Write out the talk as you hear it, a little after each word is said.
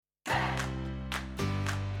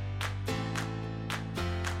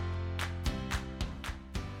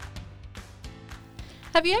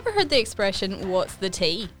Have you ever heard the expression, what's the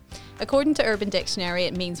tea? According to Urban Dictionary,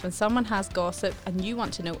 it means when someone has gossip and you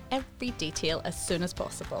want to know every detail as soon as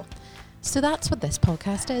possible. So that's what this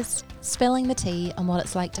podcast is, spilling the tea on what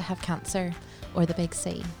it's like to have cancer, or the big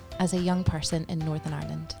C, as a young person in Northern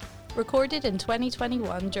Ireland. Recorded in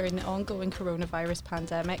 2021 during the ongoing coronavirus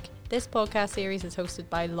pandemic, this podcast series is hosted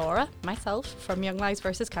by Laura, myself, from Young Lives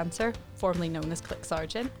vs Cancer, formerly known as Click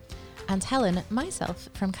Sergeant. And Helen, myself,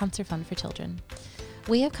 from Cancer Fund for Children.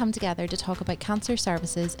 We have come together to talk about cancer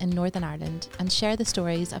services in Northern Ireland and share the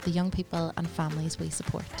stories of the young people and families we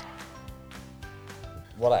support.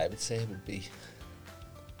 What I would say would be,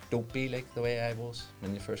 don't be like the way I was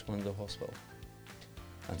when you first go into the hospital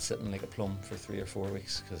and sitting like a plum for 3 or 4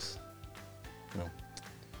 weeks, because, you know,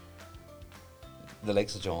 the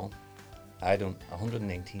likes of John, I don't,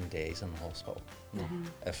 119 days in the hospital. Mm-hmm.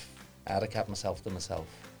 If I had kept myself to myself,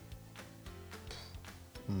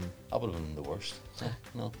 that would have been the worst.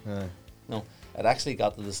 No. It actually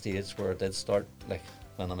got to the stage where it did start, like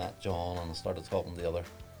when I met John and I started talking to the other.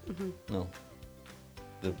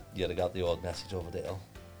 You'd have got the odd message over Dale.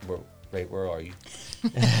 Where are you?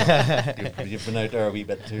 You've been out there a wee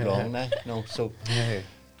bit too long now. No, so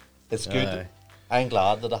it's good. I'm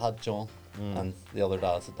glad that I had John and the other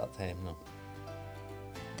dads at that time. No.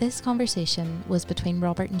 This conversation was between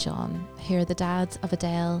Robert and John, who are the dads of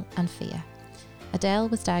Adele and Fia. Adele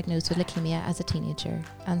was diagnosed with leukemia as a teenager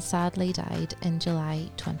and sadly died in July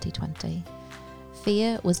 2020.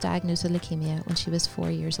 Fia was diagnosed with leukemia when she was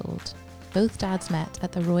 4 years old. Both dads met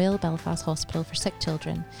at the Royal Belfast Hospital for Sick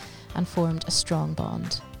Children and formed a strong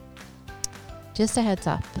bond. Just a heads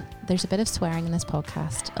up, there's a bit of swearing in this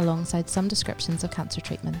podcast alongside some descriptions of cancer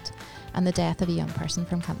treatment and the death of a young person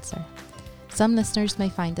from cancer. Some listeners may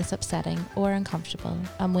find this upsetting or uncomfortable,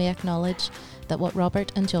 and we acknowledge that what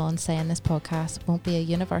Robert and John say in this podcast won't be a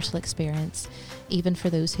universal experience, even for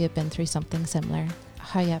those who have been through something similar.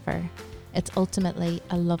 However, it's ultimately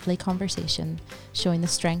a lovely conversation showing the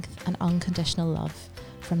strength and unconditional love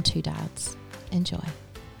from two dads. Enjoy.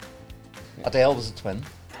 Adele was a twin.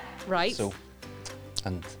 Right. So,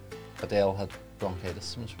 and Adele had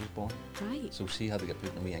bronchitis when she was born. Right. So she had to get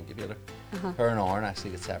put in a wee incubator. Uh-huh. Her and Aaron actually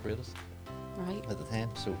got separated Right. at the time.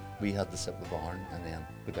 So we had to sit with Aaron and then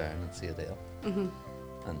go down and see Adele. Mm-hmm.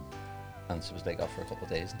 And she was like off for a couple of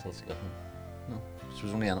days until she got home. No. She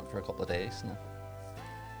was only in it for a couple of days. No.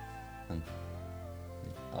 And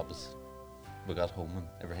that was, we got home and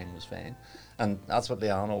everything was fine. And that's what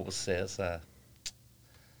Leanne always says.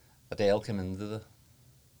 Adele came into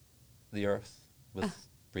the earth with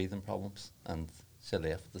breathing problems and she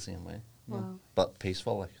left the same way. No. Wow. But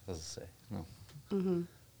peaceful, like, as I say. No. Mm-hmm.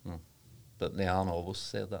 No. But Leanne always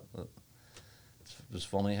said that it was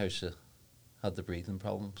funny how she had the breathing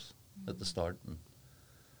problems at the start, and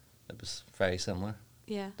it was very similar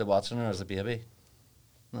Yeah. to watching her as a baby.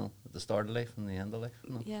 No, at the start of life and the end of life.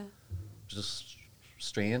 No. Yeah. It was just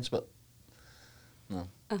strange, but no.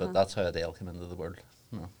 Uh-huh. But that's how Adele came into the world.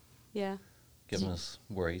 No. Yeah. Giving us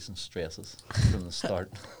worries and stresses from the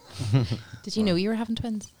start. Did you know you were having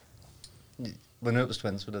twins? We knew it was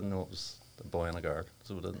twins, we didn't know it was a boy and a girl,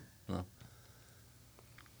 so we didn't. No.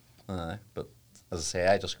 But as I say,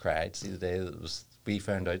 I just cried. See, the day that it was, we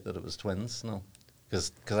found out that it was twins. No,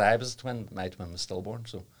 because I was a twin, my twin was stillborn,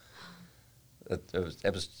 so it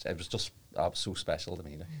was just so special to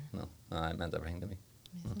me. Like, no, it meant everything to me.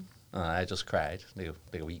 I just cried like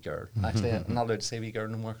a wee girl. Actually, I'm not allowed to say wee girl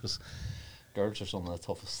no more because girls are some of the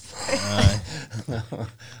toughest.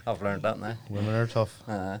 I've learned that now. Women are tough.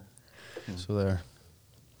 So there.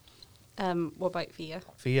 What about Fia?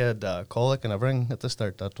 Fia had colic and everything at the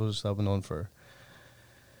start. I've been on for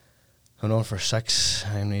 6,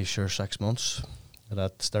 I'm not sure, 6 months. And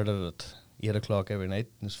that started at 8 o'clock every night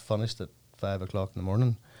and it's finished at 5 o'clock in the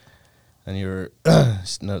morning. And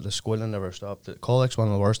the squilling never stopped. The colic's one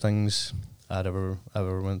of the worst things I'd ever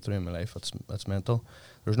went through in my life. It's mental.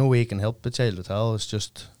 There's no way you can help the child at all. It's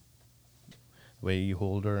just the way you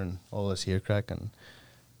hold her and all this hair crack and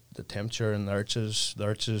the temperature and the arches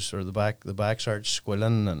or the back's arch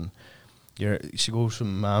squilling, and she goes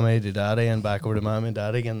from mommy to daddy and back over to mommy and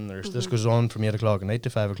daddy again. This goes on from 8 o'clock at night to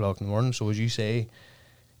 5 o'clock in the morning. So as you say,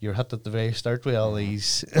 you're hit at the very start with all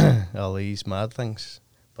these all these mad things.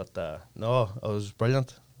 But no, it was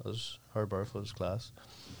brilliant. Her birth was class.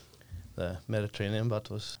 The Mediterranean bit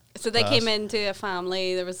was So they class. came into a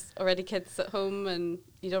family, there was already kids at home and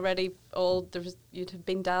you'd have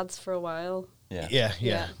been dads for a while. Yeah.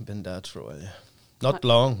 Been dads for a while, yeah. Not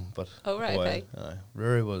long, but Oh, right, a while. okay.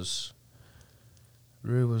 Rory was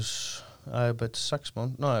about 6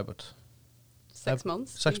 months. No, about 6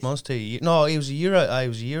 months. 6 geez. months to a year. No, it was a year. I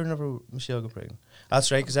was a year whenever Michelle got pregnant.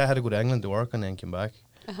 That's right, because I had to go to England to work and then came back.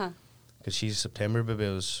 Because she's September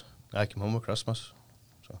baby. I came home at Christmas.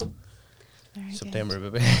 So Very September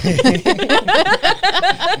good. baby.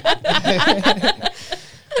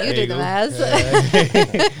 You do the maths.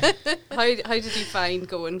 How did you find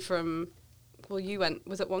going from? Well, you went.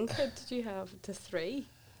 Was it one kid? Did you have to 3?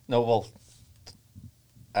 No, well,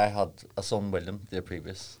 I had a son, William, the year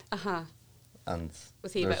previous, and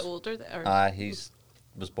Was he a bit there's- older? Or? He's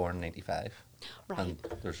was born in '85, Right. and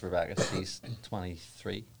there's Rebecca. She's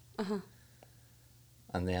 23,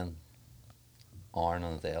 and then Aaron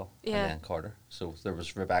and Adele, Yeah. and then Carter. So there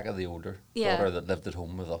was Rebecca, the older Yeah. daughter, that lived at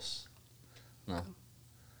home with us. No,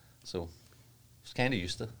 so I was kind of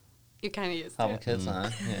used to You kind of used to having it. kids.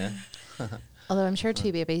 Yeah. Although I'm sure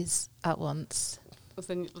 2 babies at once. Was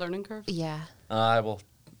the learning curve? Yeah. Well,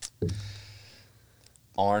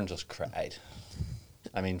 Aaron just cried.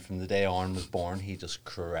 I mean, from the day Aaron was born, he just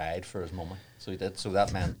cried for his mummy. So he did. So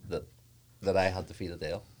that meant that I had to feed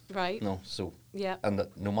Adele. Right. No, so Yeah. and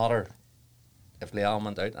that no matter if Leanne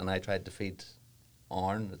went out and I tried to feed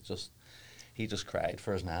Aaron, he just cried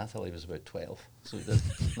for his na till he was about 12. So he did,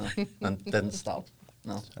 no, and didn't stop.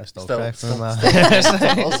 No, I still cry for him.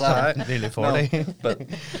 still sorry. Nearly 40. No, but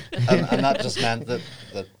and that just meant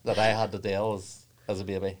that I had Adele as a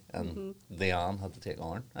baby, and Leanne had to take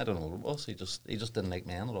Aaron. I don't know what it was. He just didn't like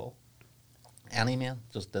men at all. Any men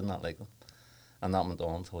just did not like them, and that went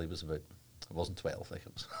on until he was about. It wasn't 12, like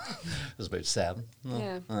it was about 7. No.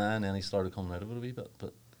 Yeah. And then he started coming out of it a wee bit.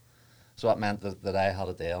 But so that meant that I had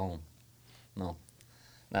Adele. And, no,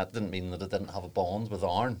 that didn't mean that I didn't have a bond with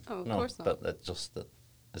Aaron. Oh, of no, course not. But it's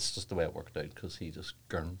just the way it worked out because he just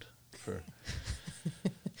gurned for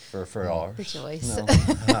hours. The choice. No,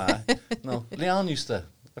 no. Leanne used to.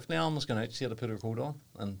 If Leanne was going out, she had to put her coat on,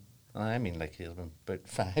 and I mean, like, he had been about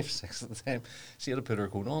 5, 6 at the time. She had to put her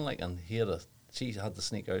coat on, like, and she had to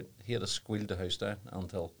sneak out. He had to squeal the house down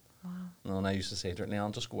until. Wow. No, and I used to say to her,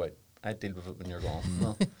 Leanne, just go out. I'd deal with it when you're gone.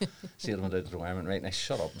 No. She had went out to the environment, right, now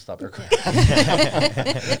shut up and stop your crying.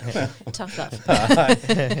 Tough love.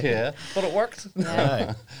 Yeah, but it worked.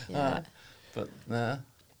 Yeah. Yeah. But nah.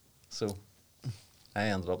 So I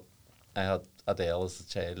ended up, I had Adele as a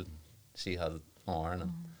child. She had Aaron.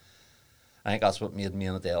 And I think that's what made me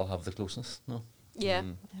and Adele have the closeness. No, Yeah.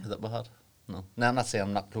 that we had. No, now I'm not saying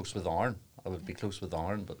I'm not close with Aaron. I would be close with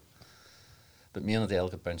Aaron, but me and Adele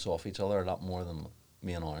could bounce off each other a lot more than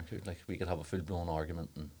me and Aaron could. Like, we could have a full blown argument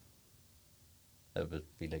and it would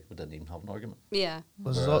be like we didn't even have an argument. Yeah.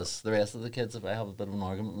 Whereas the rest of the kids, if I have a bit of an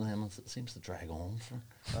argument with them, it seems to drag on for.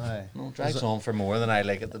 Aye. No, it drags on for more than I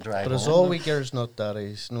like it to drag But on. it's all no. we girls, not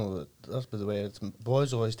daddies. No, that's by the way. It's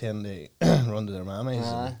boys always tend to run to their mammies,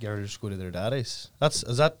 Aye. and girls go to their daddies. That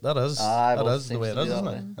is Aye, that well, is the seems way it to is, be isn't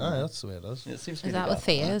that it? way. Aye, that's the way it is. It seems to Is be that with that.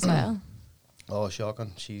 Thea as well? Oh,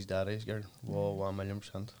 shocking! She's daddy's girl. Whoa,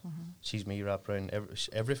 1,000,000%. She's me wrapped around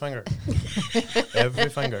every finger, every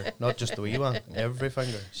finger, not just the wee one. Every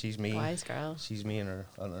finger. She's me. Wise girl. She's me in her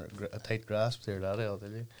a tight grasp to her daddy. I'll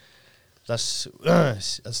tell you. That's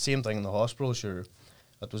it's the same thing in the hospital. Sure,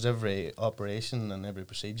 it was every operation and every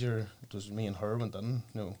procedure. It was me and her went in.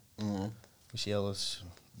 You know, Michelle was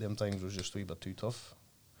them things was just a wee bit too tough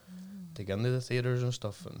to get into the theatres and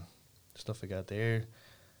stuff we got there.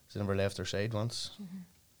 She never left her side once.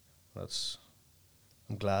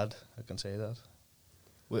 I'm glad I can say that.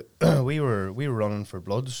 We were running for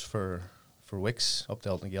bloods for Wicks up to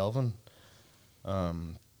Elton Galvin.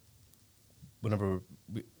 Whenever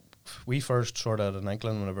we first sorted out in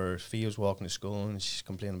England, whenever Fee was walking to school and she's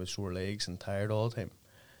complaining about sore legs and tired all the time,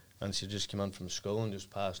 and she just came in from school and just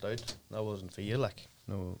passed out. That wasn't Fee, like,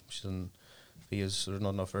 no, she didn't. There's not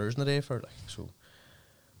enough hours in the day for her, like, so.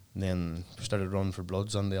 And then we started running for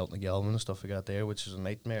bloods on the Elton Galvin and stuff we got there, which is a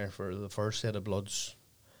nightmare. For the first set of bloods,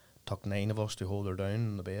 took 9 of us to hold her down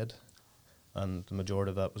in the bed, and the majority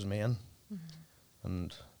of that was men.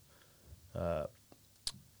 And that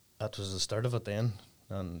was the start of it then.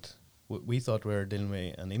 And we thought we were dealing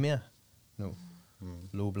with anemia,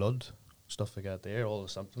 low blood, stuff we got there, all the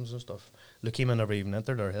symptoms and stuff. Leukemia never even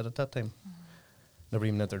entered our head at that time. Never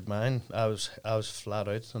even entered mine. I was flat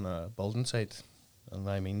out on a building site. And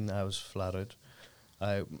I mean, I was flat out.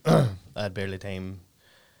 I had barely time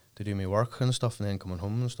to do my work and stuff, and then coming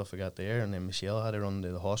home and stuff I got there. And then Michelle had to run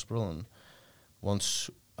to the hospital. And once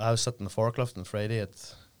I was sitting in the forklift on Friday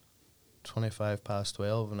at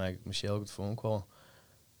 12:25, and Michelle got a phone call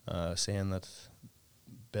saying that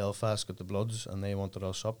Belfast got the bloods and they wanted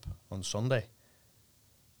us up on Sunday.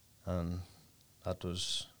 And that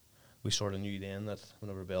was, we sort of knew then that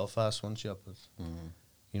whenever Belfast wants you up,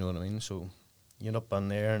 you know what I mean? So you end up on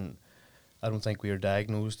there, and I don't think we were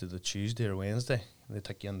diagnosed to the Tuesday or Wednesday. They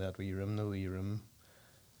take you in that wee room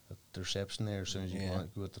at the reception there as soon as you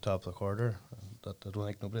go at the top of the corridor. I don't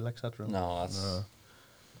think nobody likes that room. No,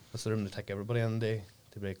 that's the room to take everybody in to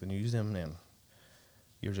break the news. Then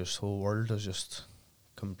your just whole world is just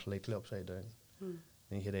completely upside down.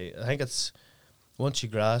 And I think it's once you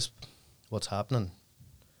grasp what's happening,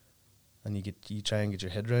 and you try and get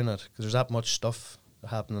your head around it, because there's that much stuff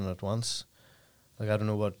happening at once. Like, I don't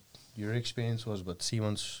know what your experience was, but see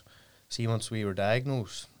once we were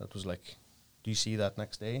diagnosed, that was like, do you see that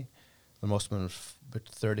next day? There must have been about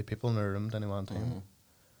 30 people in her room at any one time.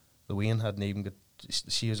 The Wayne hadn't even got,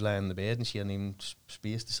 she was lying in the bed and she hadn't even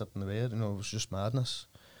space to sit in the bed. You know, it was just madness.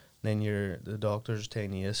 And then the doctor's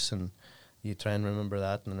telling you this, and you try and remember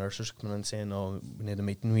that, and the nurses coming in saying, oh, we need a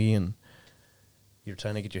meeting with you, and you're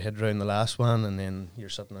trying to get your head around the last one, and then you're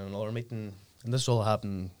sitting in another meeting, and this all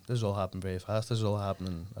happened very fast. This is all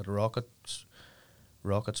happening at rocket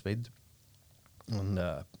speed, and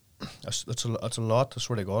it's a lot. I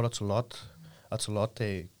swear to God, it's a lot. That's a lot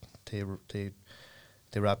to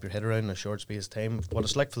wrap your head around in a short space of time. What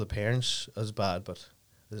it's like for the parents is bad, but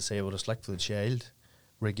as I say, what it's like for the child,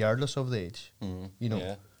 regardless of the age,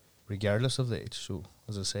 regardless of the age. So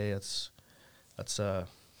as I say, it is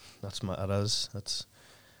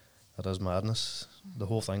madness. The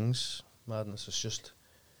whole thing's madness.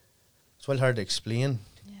 It's well hard to explain.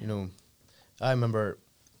 You know, I remember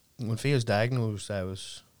when Fia was diagnosed, I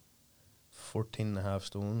was 14.5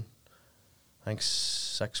 stone. I think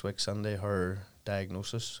 6 weeks into her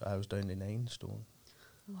diagnosis, I was down to 9 stone.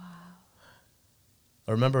 Wow.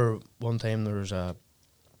 I remember one time there was a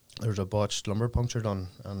botched lumbar puncture done,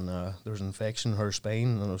 and there was an infection in her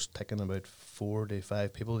spine, and it was taking about 4 to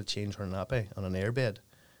 5 people to change her nappy on an airbed,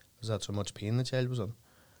 because that's how much pain the child was in.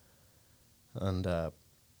 And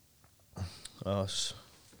it's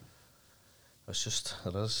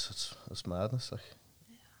madness. Like,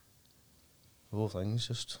 the whole thing's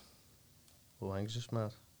just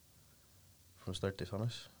mad from start to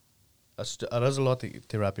finish. It is a lot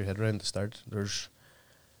to wrap your head around to start. There's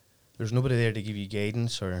nobody there to give you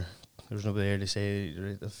guidance, or there's nobody there to say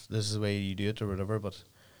if this is the way you do it or whatever. But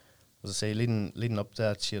as I say, leading up to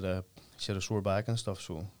that, she had a sore back and stuff.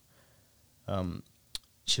 So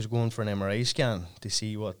she was going for an MRI scan to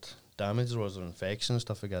see what damage there was, or infection and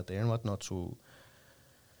stuff like that there and whatnot. So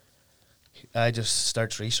I just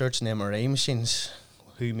starts researching MRI machines,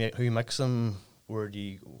 who makes them,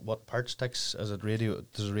 what parts takes, does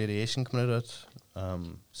radiation coming out of it,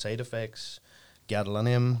 side effects,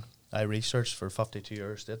 gadolinium. I researched for 52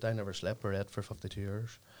 hours. I never slept or ate for 52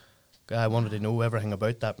 hours. I wanted to know everything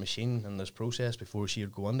about that machine and this process before she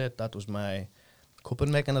would go on it. That was my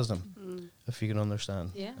coping mechanism, if you can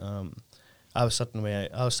understand. Yeah. I was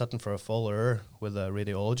sitting for a full hour with a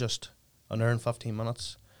radiologist, an hour and 15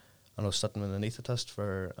 minutes, and I was sitting with an anaesthetist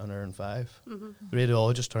for an hour and 5. The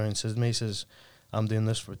radiologist turned and says to me, he says, I'm doing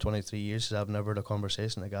this for 23 years. He says, I've never had a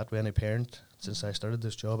conversation like that with any parent since I started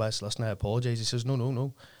this job. I said, listen, I apologise. He says,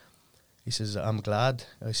 no. He says, I'm glad.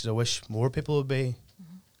 I says, I wish more people would be,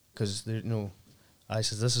 because I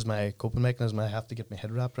says, this is my coping mechanism. I have to get my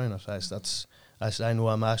head wrapped around it. I said, I know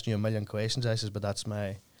I'm asking you a million questions. I says, but that's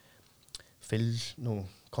my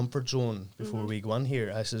comfort zone before we go in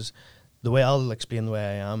here. I says, the way I'll explain the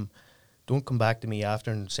way I am, don't come back to me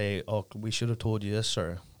after and say, oh, we should have told you this,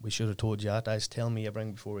 or we should have told you that. I says, tell me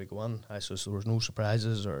everything before we go in. I says, there was no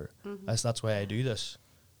surprises, or I says, that's why I do this.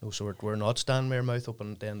 No, so we're not standing with our mouth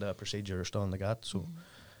open at the end of a procedure or stuff like that. So,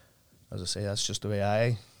 as I say, that's just the way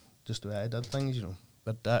I did things, you know.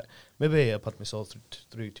 But maybe I put myself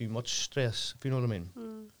through too much stress, if you know what I mean.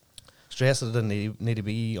 Stress that I didn't need to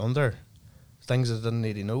be under, things I didn't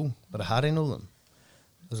need to know, but I had to know them.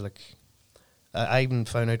 It was like, I even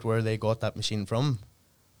found out where they got that machine from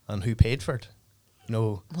and who paid for it.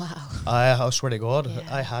 No. Wow. I swear to God, Yeah.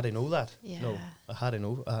 I had to know that. Yeah. No, I had to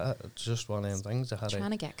know. It's just one of them things. I had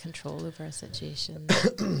Trying to get control over a situation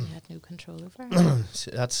you had no control over.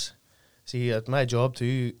 At my job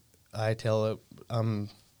too, I'm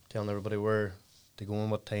telling everybody where to go and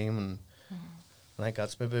what time, and I think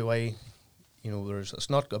that's maybe why, it's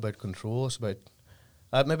not about control. It's about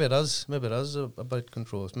maybe it is about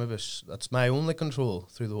control. That's my only control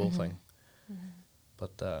through the whole thing.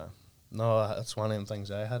 But no, that's one of them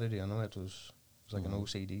things I had to do. It was like an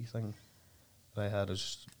OCD thing that I had.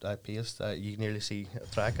 I paced. You can nearly see a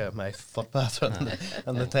track of my footpath on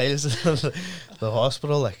the tiles of the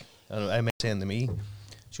hospital. Like, and I might saying to me,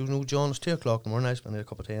 she goes, "No, John, it's 2 o'clock in the morning. I just need a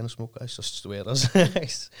cup of tea and a smoke." That's just the way it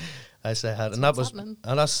is. I say I had, and that was, and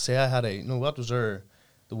that's to say I had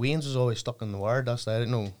that the Waynes was always stuck in the wire. That's I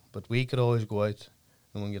didn't know, but we could always go out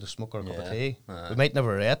and get a smoke or a cup of tea. We might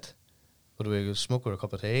never eat, but we could smoke or a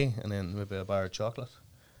cup of tea, and then maybe a bar of chocolate,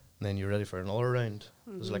 and then you're ready for another round.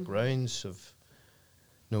 There's like rounds of,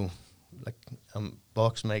 like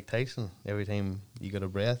box Mike Tyson. Every time you get a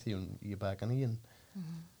breath, you back in again.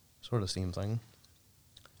 Sort of the same thing.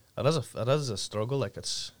 It is a struggle. Like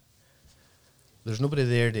there's nobody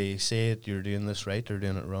there to say it. You're doing this right or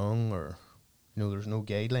doing it wrong, or there's no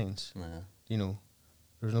guidelines.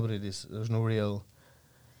 There's nobody. There's no real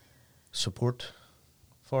support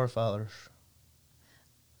for fathers.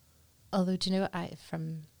 Although, do you know,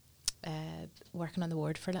 from working on the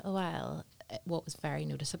ward for a little while, what was very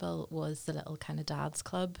noticeable was the little kind of dads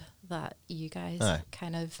club that you guys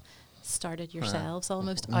kind of started yourselves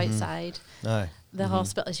almost outside the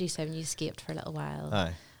hospital, as you said, when you escaped for a little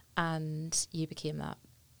while. And you became that,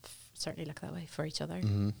 certainly look that way for each other.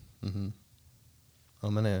 How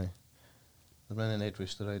many nights we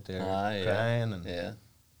stood out there crying and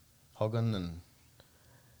hugging and...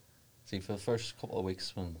 See, for the first couple of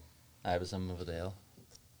weeks when I was in with Adele,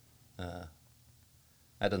 I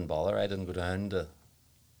didn't bother. I didn't go down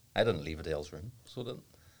I didn't leave Adele's room, so I didn't.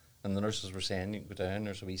 And the nurses were saying, you can go down,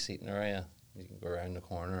 there's a wee seating area, you can go around the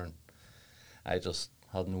corner, and I just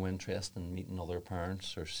had no interest in meeting other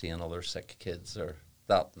parents or seeing other sick kids, or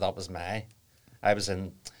that was my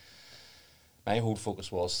whole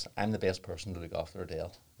focus was, I'm the best person to look after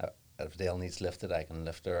Adele. If Adele needs lifted, I can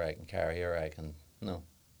lift her, I can carry her,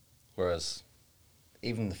 Whereas,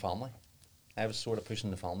 even the family, I was sort of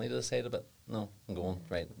pushing the family to the side a bit. No, I'm going,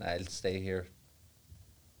 right, I'll stay here,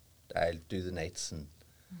 I'll do the nights, and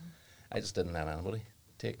I just didn't let anybody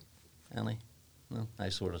take any. No, I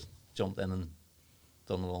sort of jumped in and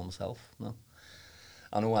done it all myself. No,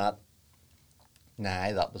 I know what.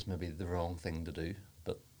 That was maybe the wrong thing to do,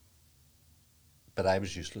 but I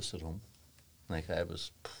was useless at home. Like I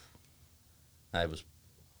was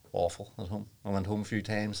awful at home. I went home a few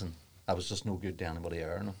times and I was just no good to anybody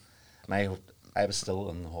there. No, I was still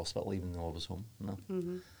in the hospital even though I was home. No,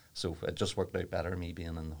 so it just worked out better me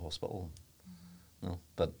being in the hospital. No,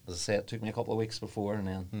 but as I say, it took me a couple of weeks before, and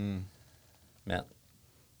then met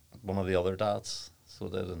one of the other dads. So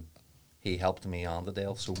did, and he helped me and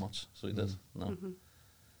Adele so much. So he did. No,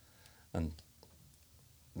 and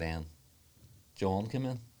then John came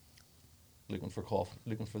in, looking for coffee,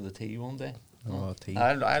 looking for the tea one day. Tea.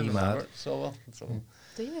 I tea remember mad. it so well.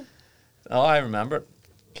 Do you? Oh, I remember it.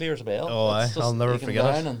 Clear as a bell. Oh, I'll never forget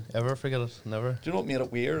it. And Ever forget it? Never. do you know what made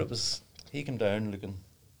it weird? It was he came down looking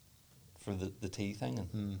for the tea thing,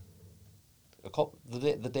 and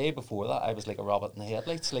the day before that, I was like a rabbit in the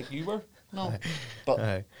headlights, like you were. No,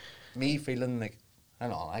 but me feeling like,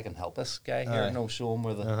 hang on, I can help this guy here. No, show him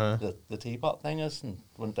where the teapot thing is, and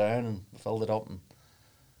went down and filled it up, and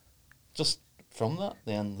just from that,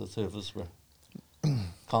 then the two of us were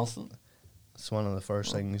constant. It's one of the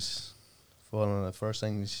first things. One of the first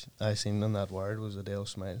things I seen in that word was Adele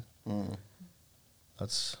smile.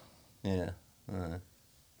 That's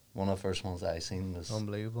one of the first ones I seen was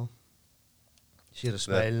unbelievable. She had a the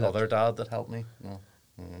smile. other dad that helped me. No,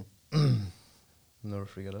 Never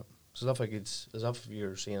forget it. It's as if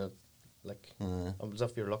you're seeing it, like as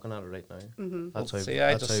if you're looking at it right now. That's well, how. see,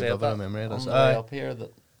 I that's just how said vivid a that memory it on is. the way up here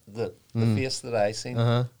that the face that I seen.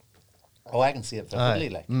 I can see it vividly.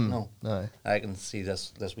 Like no, I can see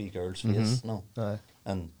this wee girl's face. No,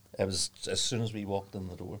 and it was as soon as we walked in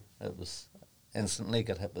the door, it was instantly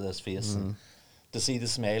got hit with this face, and to see the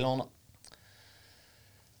smile on it,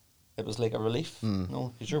 it was like a relief.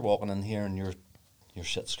 No, because you're walking in here and you're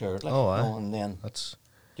shit scared. Like, and then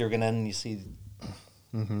you're going in and you see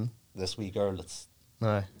this wee girl that's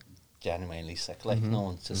genuinely sick. Like no,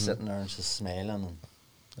 and just sitting there and just smiling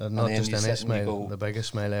and not then just you any sit and you smile, go, the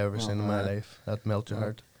biggest smile I ever seen in my life. That melts your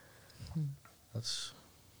heart. That's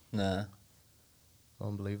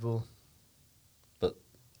unbelievable. But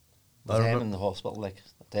the time in the hospital, like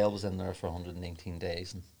Dale was in there for 119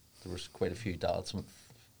 days, and there was quite a few dads went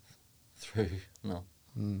through. No,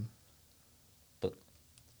 but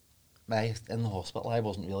in the hospital, I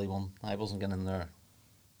wasn't really one. I wasn't getting in there.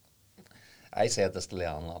 I said this to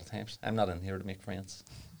Leanne a lot of times. I'm not in here to make friends.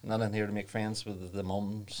 I'm not in here to make friends with the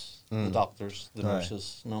mums, the doctors, the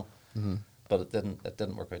nurses. No, but it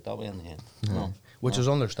didn't work out that way in the end. No, which is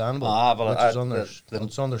understandable. But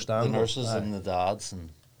it's understandable. The nurses and the dads, and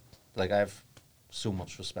like I've so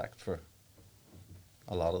much respect for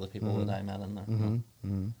a lot of the people that I met in there.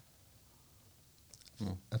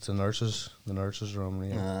 It's the nurses. The nurses are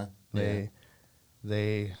unreal.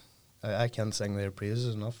 I can't sing their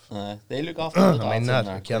praises enough. They look after the dads in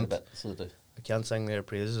there I can't. quite a bit, so they do. I can't sing their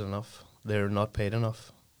praises enough. They're not paid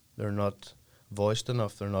enough. they're not voiced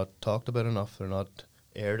enough, they're not talked about enough, they're not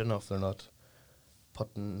aired enough, they're not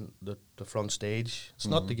put in the front stage. It's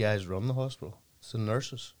not the guys who run the hospital, it's the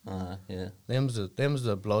nurses. Yeah. Them's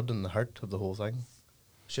the blood and the heart of the whole thing.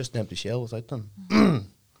 It's just an empty shell without them.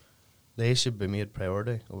 They should be made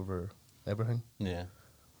priority over everything. Yeah.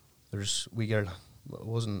 There's wee girl. It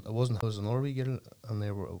was another wee girl, and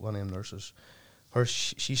they were one of them nurses.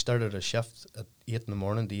 She started a shift at 8 in the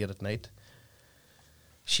morning to 8 at night.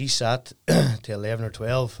 She sat till 11 or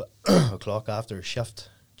 12 o'clock after her shift,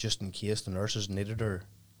 just in case the nurses needed her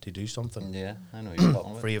to do something. Yeah, I know you're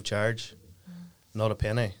talking about. Free of charge. Not a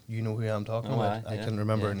penny. You know who I'm talking about. I can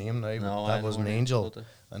remember her name now. No, that was an angel.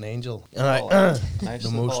 An angel. And Nice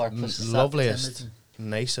the most loveliest,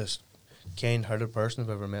 nicest, kind-hearted person I've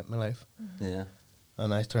ever met in my life. Yeah.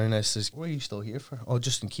 And I turned and I says, "What are you still here for?" "Oh,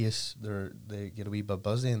 just in case they get a wee bit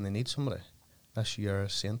busy and they need somebody." "That's you're a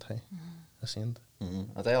saint, hey? A saint."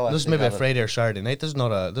 This is maybe a Friday or Saturday night. This is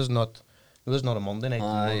not a Monday night.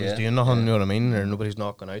 Nobody's doing nothing. You know what I mean? Or nobody's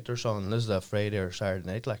knocking out or something. This is a Friday or Saturday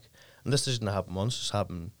night, like. And this doesn't happen once. It's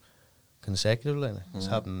happened consecutively. Like. It's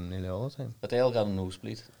happened nearly all the time. But they all got a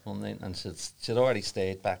nosebleed one night, and she'd already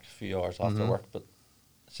stayed back a few hours after work, but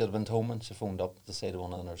she'd been home and she phoned up to say to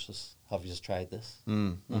one of the nurses, "Have you just tried this?"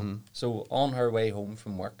 So on her way home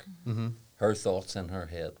from work, her thoughts in her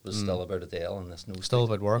head was still about Adele and this nosebleed. Still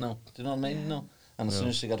about work. No, do you know what I mean? No. And as soon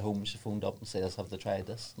as she got home, she phoned up and says, "Have they tried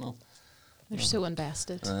this?" No. They're so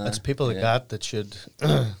invested. It's people like that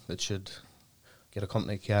should get a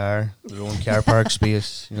company car, their own car park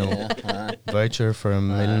space, you know, voucher for $1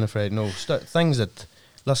 million a Friday. No, things that,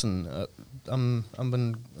 listen, they're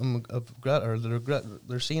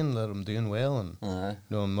seeing that I'm doing well, and you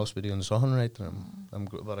know, I must be doing something right, and I'm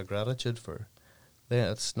got a lot of gratitude for.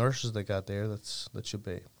 It's nurses they got there that should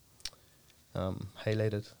be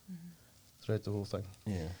highlighted throughout the whole thing.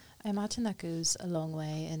 Yeah. I imagine that goes a long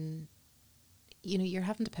way, and you know, you're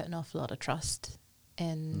having to put an awful lot of trust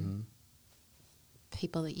in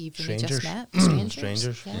people that you've only just met,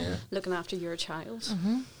 strangers. Yeah. Looking after your child.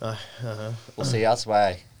 Well, see, that's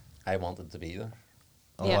why I wanted to be there.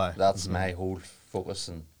 Oh, Yeah. aye. That's my whole focus,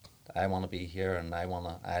 and I want to be here, and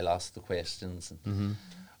I'll ask the questions. And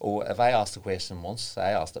if I asked the question once,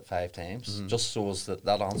 I asked it 5 times, just so as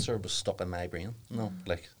that answer was stuck in my brain. No,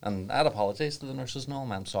 and I'd apologise to the nurses. No,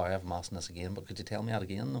 I'm sorry, I'm asking this again, but could you tell me that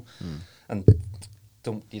again? No, and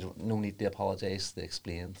no need to apologise. They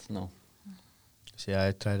explained. No. See,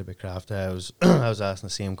 I tried to be crafty. I was I was asking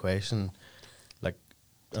the same question, like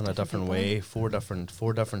in a different way, four different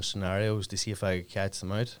scenarios to see if I could catch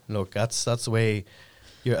them out. Look, that's the way.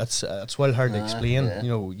 It's well hard to explain. Yeah. You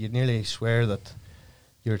know, you nearly swear that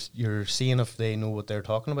you're seeing if they know what they're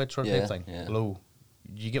talking about, sort of thing. Yeah. Hello,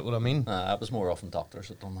 you get what I mean? It was more often doctors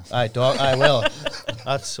that done that. Well,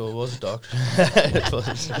 that's so it was a doctor. It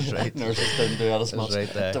was right. Nurses didn't do that as much. Right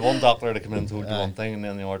there. The one doctor that came in and told you one thing, and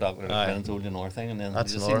then the other doctor that came in and told you another thing, and then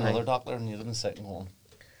That's you just see another another thing. doctor, and you didn't sit and going.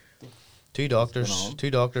 Two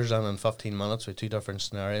doctors, and in 15 minutes with 2 different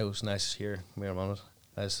scenarios. Nice here, wait a minute.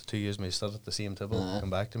 As the 2 years me stood at the same table,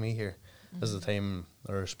 come back to me here. This is the time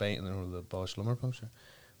or spine and the Bosch lumbar puncture.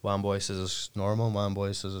 One boy says it's normal, one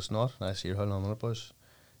boy says it's not. And I say, hold on a minute, boys.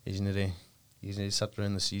 You need to sit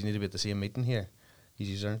around this. You need to be at the same meeting here.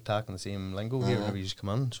 You aren't talking the same lingo here whenever you just come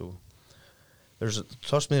in. So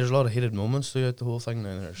trust me, there's a lot of heated moments throughout the whole thing.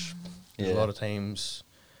 And there's a lot of times.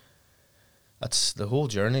 It's the whole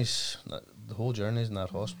journeys in that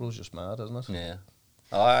hospital is just mad, isn't it? Yeah.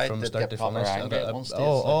 I From did start get to proper finish. angry at one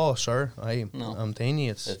stage. Sir, No. I'm telling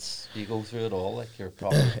you, It's you go through it all, like you're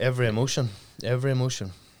proper every emotion.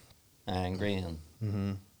 angry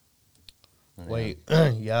and Why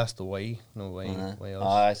you asked the why? No, why us?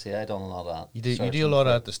 I see. I done a lot of that. You do a lot of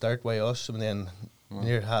that at the start. Why us? And then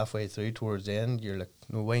near halfway through, towards the end, you're like,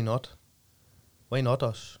 no, why not? Why not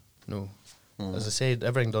us? No. As I said,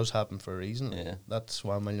 everything does happen for a reason. Yeah. That's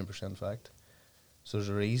 1,000,000% fact. So there's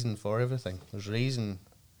a reason for everything. There's a reason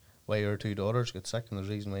why your 2 daughters get sick, and there's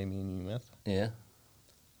a reason why me and you met. Yeah.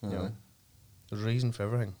 You know, there's a reason for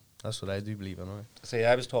everything. That's what I do believe in. Right? See,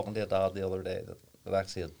 I was talking to a dad the other day that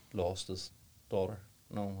actually had lost his daughter.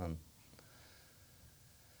 No, and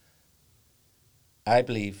I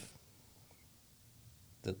believe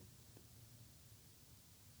that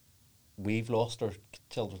we've lost our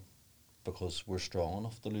children because we're strong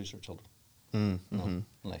enough to lose our children.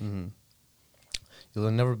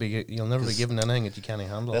 You'll never be given anything that you can't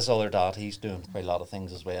handle. This other dad, he's doing quite a lot of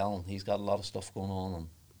things as well, and he's got a lot of stuff going on, and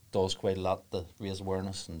does quite a lot to raise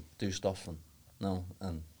awareness and do stuff, and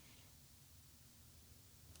and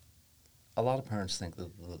a lot of parents think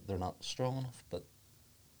that they're not strong enough, but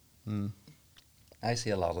I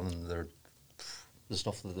see a lot of them. The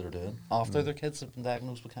stuff that they're doing after their kids have been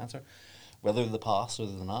diagnosed with cancer, whether they pass or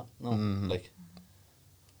they're not. No,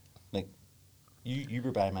 like you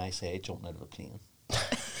were by my side jumping out of a plane.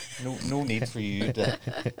 No need for you to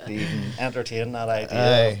even entertain that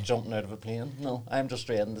idea of jumping out of a plane. No, I'm just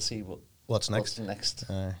ready to see what's next.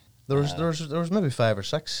 There was maybe 5 or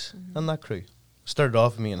 6 in that crew. Started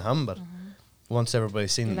off with me and him, but once everybody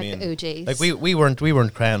seen me, like the OGs. Like we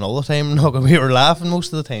weren't crying all the time. No, we were laughing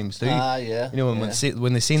most of the times too. Yeah. You know,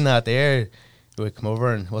 when they seen that there, they would come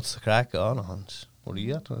over and what's the crack? Oh no, what are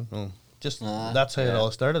you at? No, just that's how it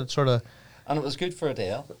all started. It sort of, and it was good for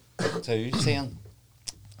Adele too.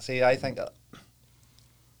 See, I think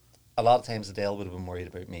a lot of times Adele would have been worried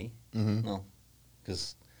about me. No,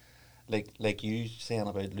 because like you saying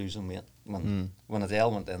about losing weight, when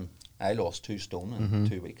Adele went in, I lost 2 stone in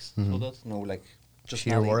 2 weeks. So that's just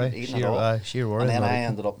sheer not worry, eating at all. sheer worry. And then I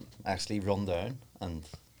ended up actually run down, and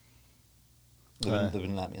they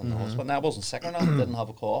wouldn't let me in the hospital. Now I wasn't sick or nothing, didn't have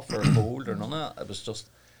a cough or a cold or none of that. It was just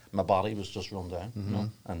my body was just run down, you know,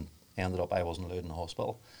 and ended up I wasn't allowed in the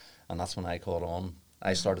hospital, and that's when I caught on.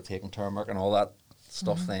 I started taking turmeric and all that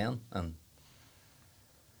stuff then, and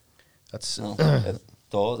that's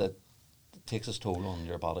it takes its toll on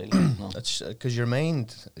your body. It's because your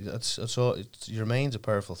mind, your mind's a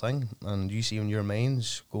powerful thing, and you see when your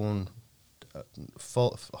mind's going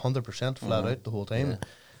full 100% flat out the whole time,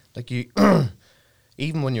 like you.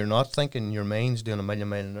 Even when you're not thinking, your mind's doing a million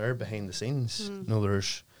mile an hour behind the scenes. You know,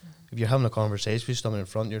 if you're having a conversation with someone in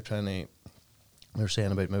front, you're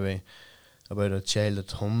saying about a child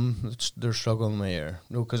at home they're struggling with,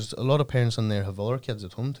 because a lot of parents in there have other kids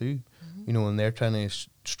at home too, you know, and they're trying to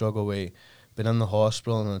struggle with being in the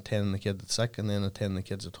hospital and attending the kid that's sick and then attending the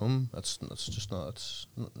kids at home. It's just not easy.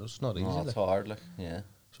 No, it's hard,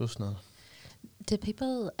 So it's not. Did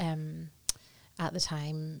people at the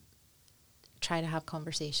time try to have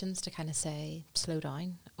conversations to kind of say slow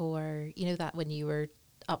down, or you know that when you were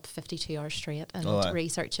up 52 hours straight and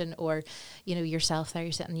researching, or you know yourself there,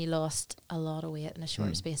 you're sitting, you lost a lot of weight in a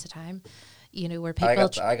short space of time, you know, where people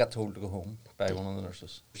I got told to go home by one of the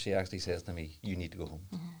nurses. She actually says to me, you need to go home.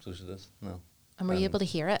 So she does. No. And were you able to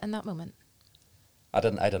hear it in that moment? I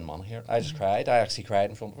didn't want to hear it. I just cried. I actually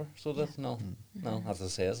cried in front of her. So that no, as I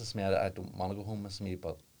says, it's me. I don't want to go home. It's me,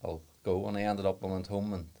 but I'll go. And I ended up, I went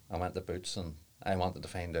home and I went to Boots and I wanted to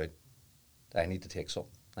find out. I need to take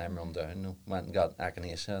something. I'm run down. No, went and got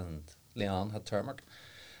echinacea, and Leon had turmeric,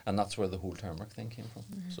 and that's where the whole turmeric thing came from.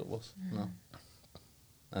 So it was no.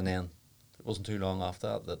 And then it wasn't too long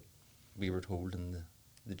after that we were told in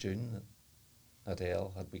the June that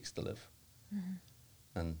Adele had weeks to live,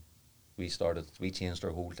 and we changed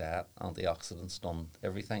our whole diet, antioxidants, done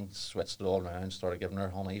everything, switched it all around, started giving her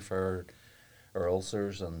honey for her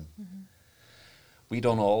ulcers, and we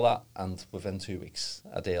done all that, and within 2 weeks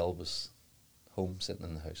Adele was home sitting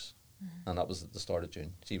in the house, and that was at the start of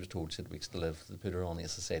June. She was told she had weeks to live. They put her on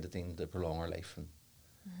azacitidine to prolong her life,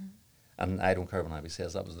 and I don't care when anybody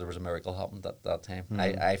says there was a miracle happened at that time.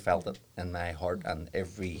 I felt it in my heart and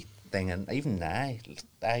everything, and even now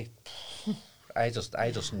I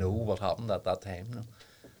just know what happened at that time.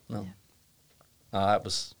 It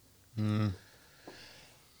was.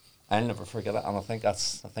 I'll never forget it, and I think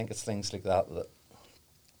it's things like that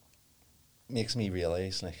makes me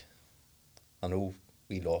realise, like, I know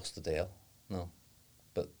we lost Adele,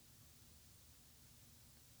 but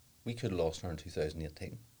we could have lost her in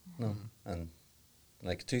 2018, and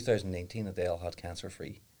like 2019 Adele had cancer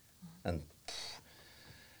free, and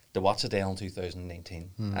to watch Adele in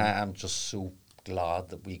 2019, I'm just so glad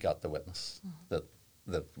that we got to witness that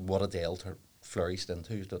what Adele flourished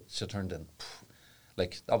into, that she turned in.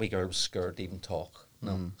 Like, that wee girl was scared to even talk,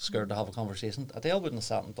 scared to have a conversation. Adele wouldn't have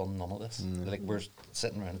sat and done none of this. Like, we're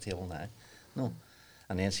sitting around the table now. No.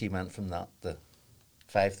 And then she went from that to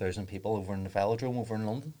 5,000 people over in the Velodrome over in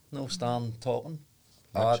London. Stand talking.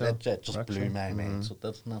 That just blew my mind. So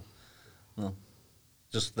that's no.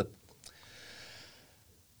 Just the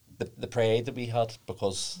pride that we had,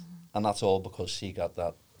 because, and that's all because she got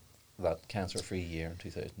that cancer-free year in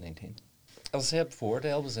 2019. As I said before,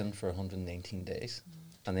 Adele was in for 119 days,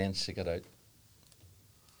 and then she got out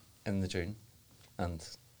in the June, and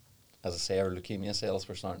as I say, our leukemia cells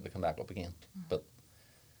were starting to come back up again, but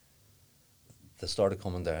they started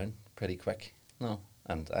coming down pretty quick.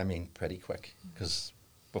 And I mean pretty quick, because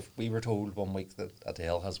we were told 1 week that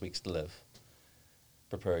Adele has weeks to live.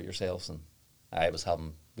 Prepare yourselves, and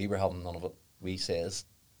we were having none of it. We says,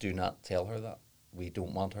 do not tell her that. We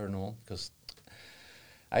don't want her knowing, because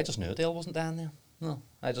I just knew Adele wasn't dying then. No,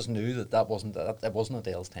 I just knew that wasn't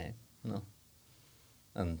Adele's time. No,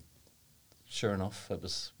 and sure enough, it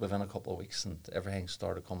was within a couple of weeks, and everything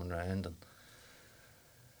started coming round, and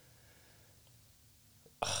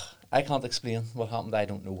I can't explain what happened. I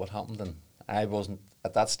don't know what happened, and I wasn't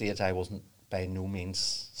at that stage. I wasn't by no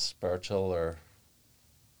means spiritual or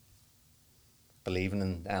believing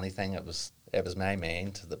in anything. It was my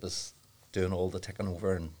mind that was doing all the ticking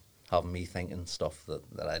over and having me thinking stuff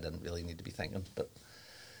that I didn't really need to be thinking. But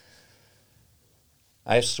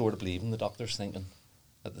I was sort of believing the doctor's thinking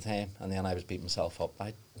at the time, and then I was beating myself up.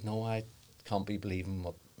 I can't be believing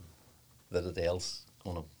that Adele's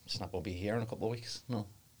she's not going to be here in a couple of weeks. No.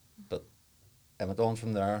 But I went on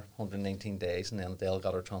from there, 119 days, and then Adele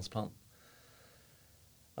got her transplant.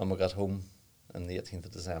 And we got home on the 18th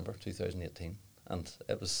of December 2018. And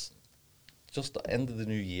it was just the end of the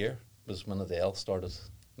new year was when Adele started,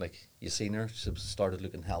 like, you seen her, she started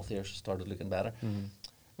looking healthier, she started looking better. Mm-hmm.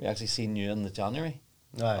 We actually seen you in the January.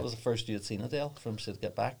 Aye. That was the first you had seen Adele from she'd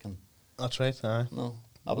get back. And that's right, aye. No.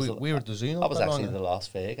 We were at the zoo. That was actually the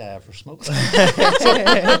last fag I ever smoked. Was it?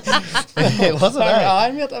 I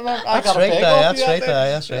got a fag off you.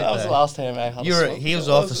 That's right. That was the last time I had a smoke. He was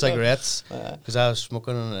off the cigarettes because I was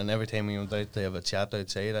smoking, and every time we went out to have a chat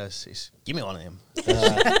outside, he's give me one of them.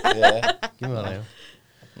 Yeah, give me one of them.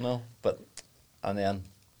 No, and then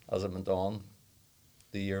as it went on,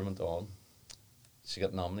 the year went on, she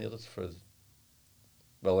got nominated for.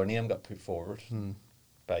 Well, her name got put forward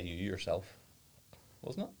by you yourself.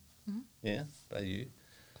 Wasn't it? Mm-hmm. Yeah, by you,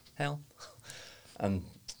 Helen. And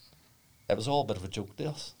it was all a bit of a joke to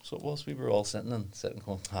us. So it was. We were all sitting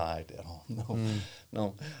going, hi, Adele.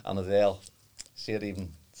 No. And Adele, she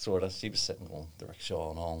was sitting going, the rickshaw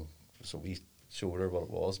and all. So we showed her what it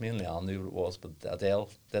was. Me and Leanne knew what it was, but Adele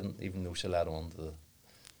didn't even know she led on to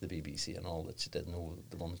the BBC and all that. She didn't know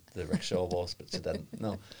the rickshaw was, but she didn't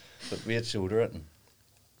know. But we had showed her it, and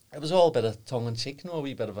it was all a bit of tongue-in-cheek, a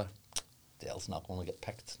wee bit of a, Adele's not going to get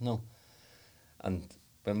picked, no. And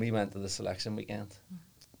when we went to the selection weekend,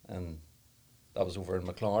 and that was over in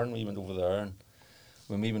McLaren, we went over there, and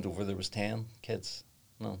when we went over, there was 10 kids,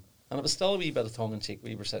 no. And it was still a wee bit of tongue-in-cheek.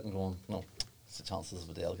 We were sitting going, no, it's the chances of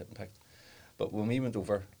Adele getting picked. But when we went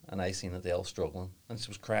over, and I seen Adele struggling, and she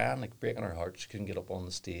was crying, like breaking her heart, she couldn't get up on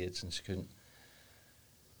the stage, and she couldn't.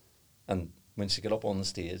 And when she got up on the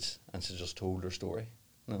stage, and she just told her story,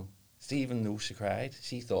 no. See, even though she cried,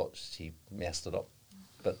 she thought she messed it up.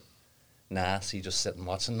 But she just sitting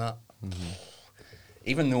watching that. Mm-hmm.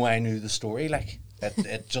 Even though I knew the story, like,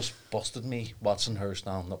 it just busted me watching her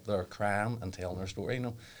standing up there crying and telling her story,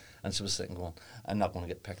 And she was sitting going, I'm not going to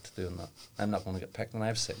get picked doing that. I'm not going to get picked. And I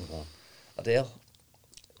was sitting going, Adele,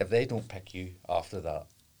 if they don't pick you after that,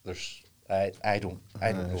 I don't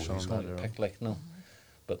know who's going to get picked, like, no.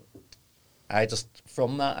 But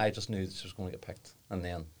from that, I just knew that she was going to get picked. And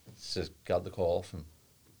then she got the call from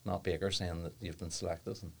Matt Baker saying that you've been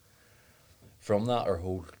selected. And from that,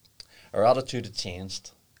 her attitude had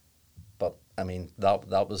changed. But, I mean, that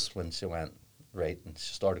was when she went right and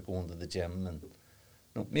she started going to the gym.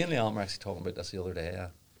 And me and Leanne were actually talking about this the other day.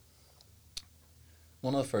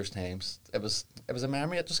 One of the first times, it was a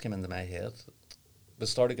memory that just came into my head. We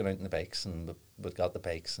started going out on the bikes, and we got the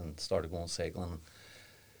bikes and started going cycling.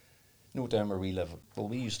 Down where we live,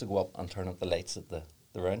 we used to go up and turn up the lights at the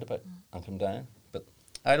roundabout and come down. But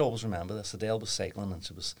I'd always remember this. Adele was cycling and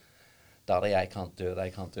she was, Daddy, I can't do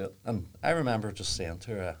it. And I remember just saying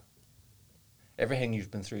to her, everything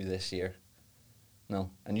you've been through this year,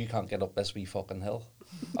 and you can't get up this wee fucking hill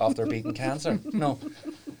after beating cancer,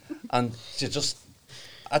 And she just,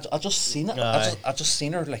 I just seen it. I just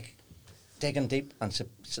seen her like digging deep, and she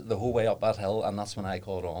the whole way up that hill, and that's when I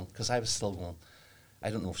caught on, because I was still going, I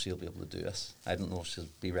don't know if she'll be able to do this. I don't know if she'll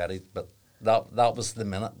be ready. But that was the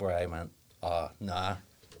minute where I went, nah,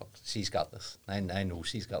 look, she's got this. I know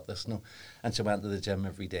she's got this. And she went to the gym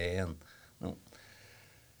every day, and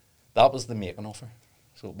that was the making of her.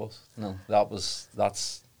 So it was.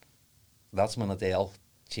 That's when Adele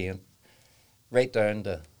changed. Right down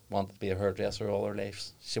to wanted to be a hairdresser all her life.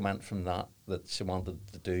 She went from that she wanted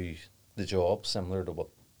to do the job similar to what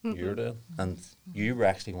you're doing, and you were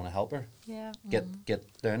actually going to help her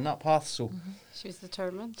get down that path. So she was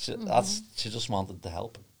determined. She just wanted to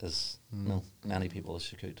help as many people as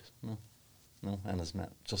she could. And as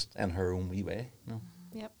just in her own wee way.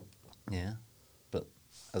 Yep. Yeah, but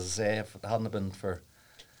as I say, if it hadn't been for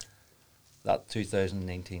that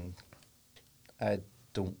 2019, I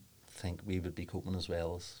don't think we would be coping as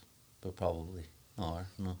well as we probably are.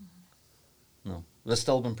 No, we've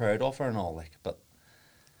still been proud of her and all, like, but.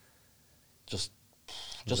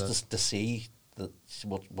 Just to see that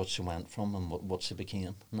what she went from and what she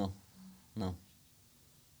became. No. Now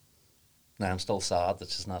I'm still sad that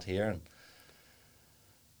she's not here, and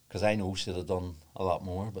because I know she'd have done a lot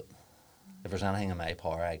more, but if there's anything in my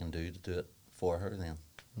power I can do to do it for her, then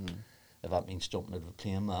if that means jumping out of a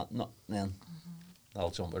plane, then I'll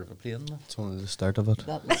jump out of a plane. It's only the start of it. Is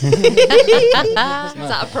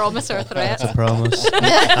that a promise or a threat? It's a promise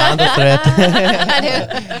and a threat.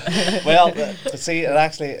 Well, see, it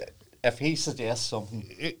actually, if he suggests something,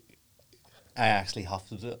 I actually have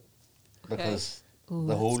to do it, because Ooh,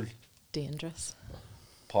 the whole dangerous.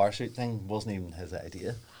 parachute thing wasn't even his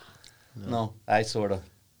idea. No, I sort of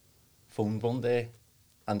phoned one day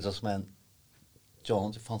and just went,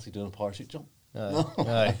 John, do you fancy doing a parachute jump?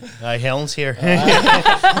 Aye, Helen's here.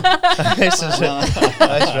 This is it.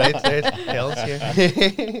 That's right. Helen's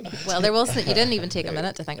here. Well, there wasn't. You didn't even take a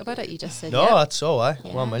minute to think about it. You just said, No, yeah. that's so. Aye,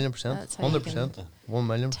 Yeah, 1,000,000%, that's how you 100%,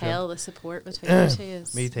 1,000,000%. Tell the support between you two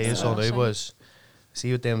is. Me tell you something I was.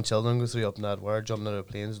 See what them children go through up in that wire, jumping out of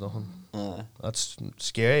planes, nothing. That's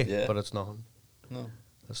scary, Yeah. but it's nothing. No.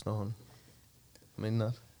 That's nothing. I mean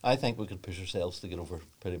that. I think we could push ourselves to get over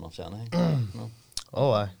pretty much anything. No.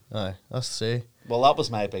 Oh, aye. That's the say. Well, that was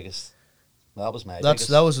my biggest. That was my.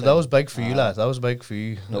 That was big for you, lad. That was big for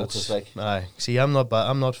you. No, That's- 'cause like- aye. See, I'm not.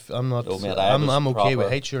 I'm not. No, mate, I was I'm okay with proper-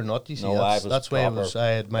 hate you or not. You see, No, I was that's why proper,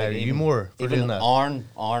 I admire like, you more for even doing that. Arn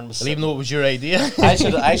was. Well, even though it was your idea. I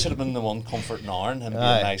should have been the one comforting Arn, him being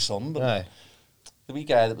Aye. my son, but Aye. the wee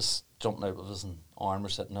guy that was jumping out with us and Arn were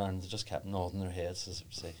sitting there and they just kept nodding their heads as if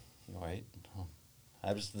to say, "You all right?"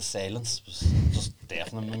 The silence was just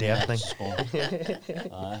deafening me. Deafening. Just going,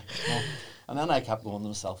 no. And then I kept going to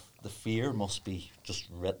myself, the fear must be just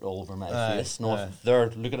writ all over my Aye, face. No, aye. if they're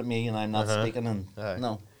looking at me and I'm not Uh-huh. speaking, and Aye.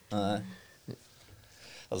 no.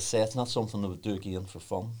 As I say, it's not something I would do again for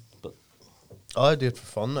fun, but Oh, I do it for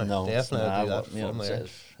fun now. no, Definitely, I do that for you know, fun it's- there.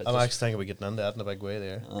 it I'm just- actually thinking about getting into that in a big way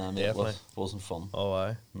there. it Definitely. wasn't fun. Oh,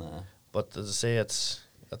 aye. Nah. But as I say, it's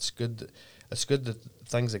good. It's good that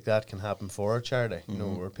things like that can happen for a charity. You know,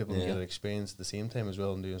 Mhm. where people can Yeah. get an experience at the same time as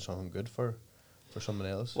well and doing something good for someone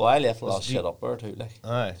else. Well, I left a lot of Was shit the- up there too, like.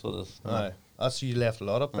 Aye, So there's, aye. That's you left a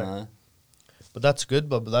lot up there. Aye. But that's good.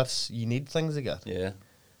 But that's you need things to get. Yeah.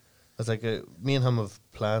 It's like me and him have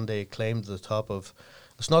planned a climb to the top of.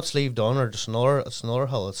 It's not Sleeve Down or just another. It's another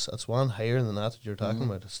hill. It's one higher than that you're talking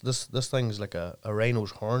about. It's this thing's like a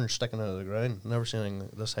rhino's horn sticking out of the ground. Never seen anything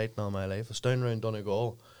this height in all my life. It's down around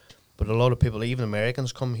Donegal, but a lot of people, even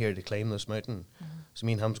Americans, come here to climb this mountain. So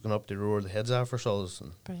me and him's going up to roar the heads off ourselves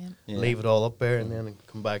and Brilliant. Yeah. leave it all up there and then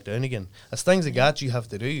come back down again. It's things like that you have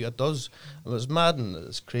to do. It does. It's mad and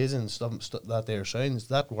it's crazy and stuff that there sounds.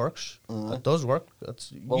 That works. It does work.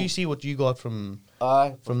 Well- You see what you got from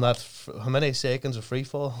Aye. that. How many seconds of free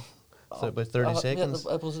fall? About 30 seconds.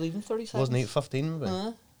 Was it even 30 seconds? Wasn't it 15 maybe?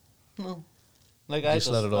 No. Like I Just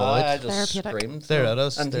just let it all out. I just Therapeutic. screamed. There it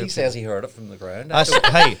is. And he Therapeutic. says he heard it from the ground. That's,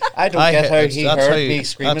 hey, I don't get how it's- he that's heard how- me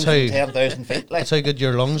screaming that's from how- 10,000 feet. Like, That's how good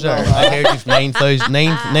your lungs are. I heard you from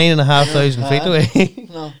 9,500 feet away.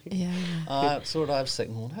 no. Yeah. Sort of, I was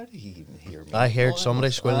sitting going, how did he even hear me? I heard Oh, somebody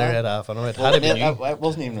was- squealing their head off. I know it Well, had to be mate, you. it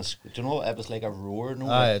wasn't even do you know, it was like a roar. No,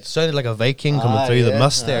 Aye, it sounded like a Viking coming Aye, through the yeah,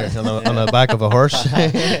 mist there aye. on the back of a horse.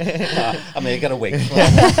 I may get a wig for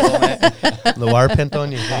it. The wire pent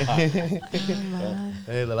on you. Oh, man.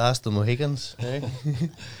 Hey, the last of the Mohicans. Hey.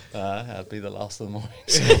 That'd be the last of the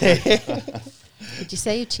mornings. Would you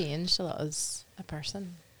say you changed a lot as a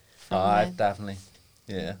person? from Aye, then? definitely.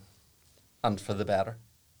 Yeah. And for the better.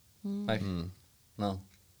 Like, no. I'm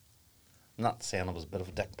not saying I was a bit of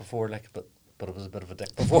a dick before, like, but it was a bit of a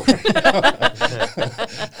dick before.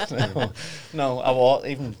 no, I was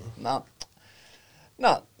even not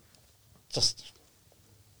just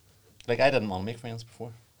like I didn't want to make friends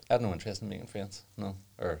before. I had no interest in making friends. No,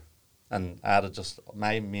 and I had just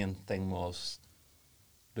my main thing was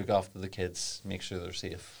look after the kids, make sure they're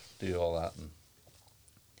safe, do all that, and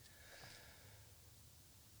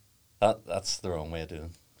that's the wrong way of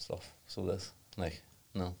doing stuff. So this, like,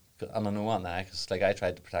 no. And I know what now, because like I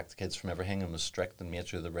tried to protect the kids from everything and was strict and made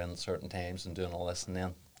sure they were in at certain times and doing all this, and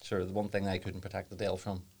then sure the one thing I couldn't protect Adele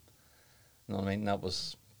from, you know what I mean, that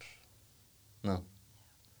was no.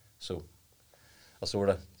 So I sort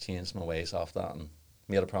of changed my ways off that and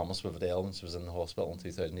made a promise with Adele when she was in the hospital in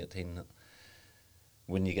 2018 that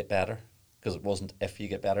when you get better, because it wasn't if you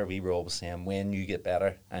get better, we were always saying when you get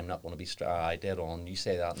better, I'm not going to be I dead on, you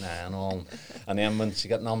say that now and all. And then when she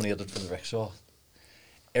got nominated for the rickshaw,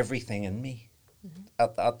 everything in me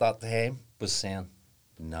at that time was saying,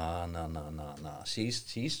 nah,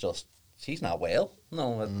 she's not well.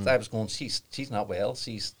 No, I was going, she's not well.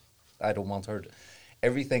 I don't want her.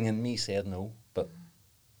 Everything in me said no, but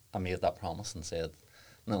I made that promise and said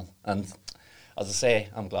no. And as I say,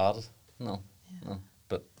 I'm glad. No.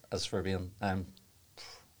 But as for being,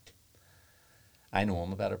 I know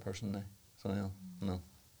I'm a better person now. So,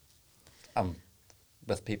 I'm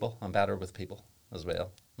with people. I'm better with people as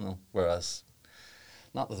well. Whereas,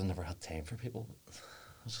 not that I never had time for people, but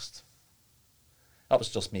that was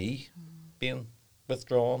just me being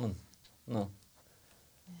withdrawn and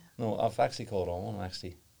no, I've actually caught on.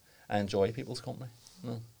 I enjoy people's company.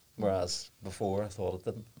 Whereas before I thought it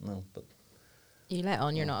didn't. But you let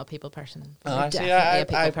on you're not a people person. But I you're definitely a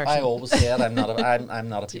people person. I always said I'm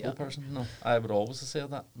not a people person. No, I would always have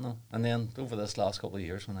said that. No, and then over this last couple of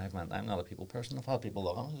years when I've meant I'm not a people person, I've had people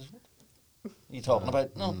looking at me. What are you talking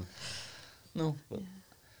about? No,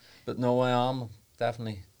 but no, I am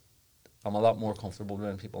definitely. I'm a lot more comfortable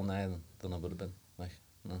around people now than I would have been.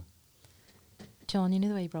 John, you know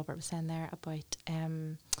the way Robert was saying there about,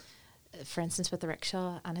 for instance, with the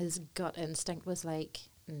rickshaw, and his gut instinct was like,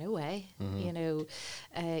 no way,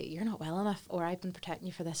 you're not well enough, or I've been protecting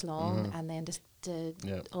you for this long, and then just to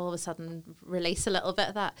all of a sudden release a little bit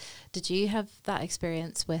of that. Did you have that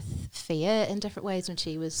experience with Fia in different ways when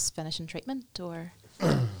she was finishing treatment, or?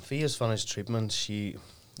 Fia's finished treatment.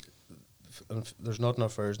 There's not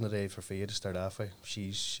enough hours in the day for Fia to start off with.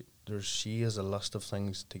 She has a list of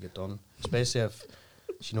things to get done, especially if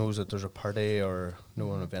she knows that there's a party or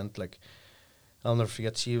an event. Like, I'll never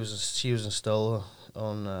forget, she was still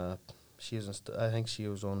on. I think she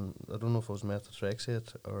was on. I don't know if it was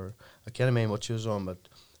methotrexate or I can't remember what she was on, but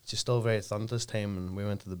she's still very thin this time. And we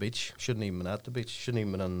went to the beach. Shouldn't even been at the beach. Shouldn't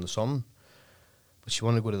even been in the sun. But she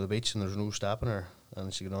wanted to go to the beach and there's no stopping her.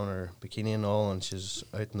 And she got on her bikini and all, and she's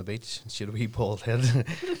out on the beach. And she had a wee bald head.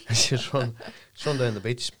 And she's run down the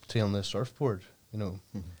beach on the surfboard,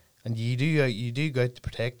 And you do go out to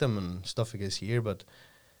protect them and stuff like this here. But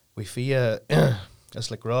with Fia, it's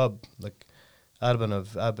like Rob. Like I've been a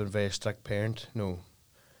very strict parent.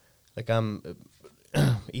 Like I'm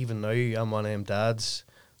even now I'm one of them dads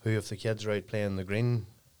who, if the kids are out playing the green,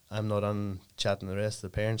 I'm not on chatting to the rest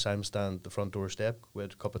of the parents. I'm standing at the front doorstep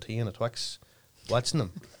with a cup of tea and a Twix, watching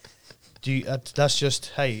them. That's just,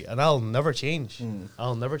 hey, and I'll never change.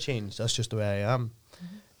 I'll never change. That's just the way I am.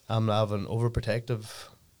 I'm an overprotective,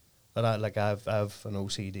 but I've an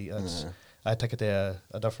OCD. I take it to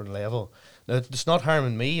a different level. Now, it's not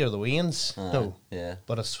harming me or the Waynes, no. Yeah.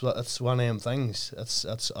 But it's one of them things.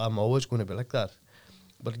 I'm always going to be like that.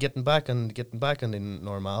 But getting back into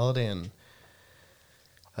normality and.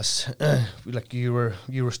 Like you were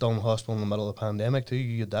still in the hospital in the middle of the pandemic too.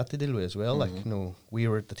 You had that to deal with as well. Like we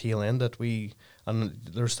were at the tail end that and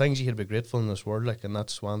there's things you had to be grateful in this world. Like, and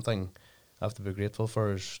that's one thing I have to be grateful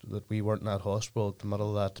for is that we weren't in that hospital at the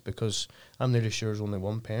middle of that, because I'm nearly sure there's only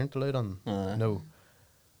one parent allowed on.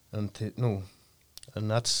 And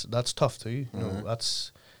that's tough too.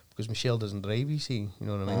 That's because Michelle doesn't drive. You see, you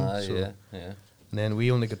know what I mean. Yeah. And then we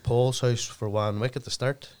only get Paul's house for 1 week at the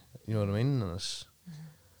start. You know what I mean. And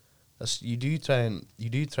you do try and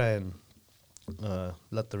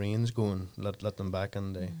let the reins go and let them back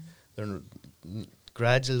into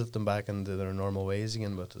gradually let them back into their normal ways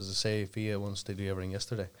again. But as I say, Fia wants to do everything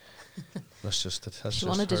yesterday. That's just it. She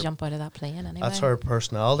wanted to jump out of that plane anyway. That's her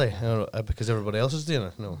personality, because everybody else is doing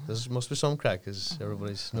it. This must be some crack, because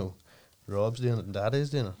everybody's Rob's doing it and Daddy's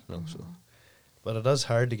doing it. So, but it is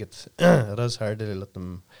hard to get. It is hard to let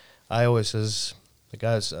them. I always says the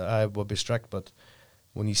guys I would be strict, but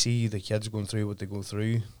when you see the kids going through what they go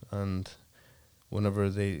through, and whenever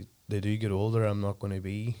they do get older, I'm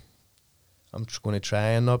just going to try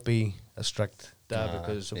and not be a strict dad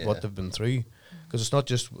because of what they've been through. Because it's not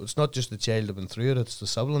just the child who've been through it; it's the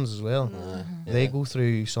siblings as well. They go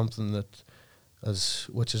through something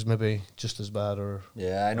which is maybe just as bad or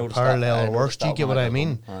parallel or worse. Do you get what I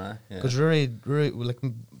mean? Because Rory, like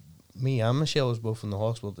me and Michelle was both in the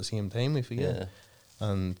hospital at the same time.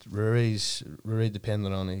 And Rory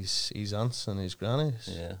depended on his aunts and his grannies.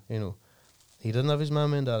 He didn't have his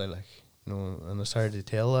mum and daddy, and it's hard to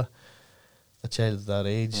tell a child at that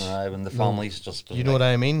age. When the family's just what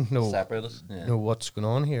I mean. Separated. What's going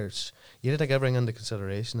on here? You take everything into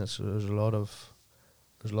consideration. There's a lot of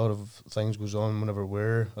things goes on whenever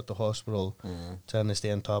we're at the hospital, trying to stay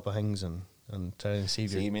on top of things and trying to see.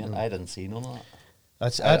 I didn't see none of that. I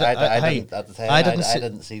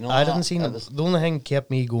didn't see none. The only thing kept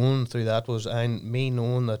me going through that was me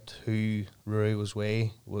knowing that who Rory was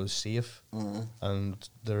was safe, and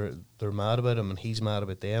they're mad about him and he's mad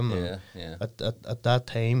about them. At that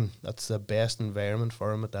time, that's the best environment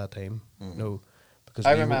for him at that time. Because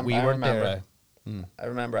we weren't there. I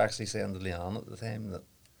remember actually saying to Leanne at the time that,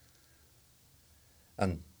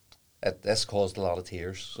 and this caused a lot of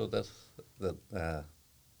tears. So that.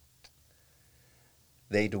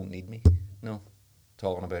 They don't need me,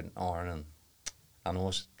 talking about Aaron, and I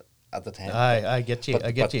know at the time. I get you.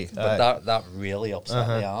 I get but, you. But that really upset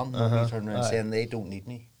Leanne. When we turned around Aye. saying they don't need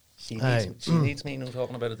me. She Aye. needs me.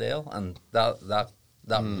 Talking about Adele, and that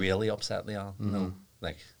really upset Leanne. No,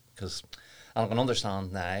 like because I can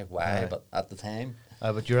understand now why, but at the time.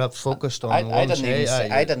 But you're up focused on I one didn't day.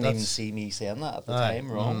 I didn't even see me saying that at the Aye.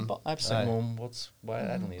 time wrong, but I've seen Aye. Mum. Why?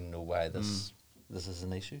 I don't even know why this is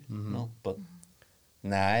an issue. No, but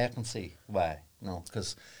now I can see why. No,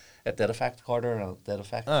 because it did affect Carter and it did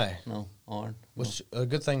affect Aye. Oren. Which a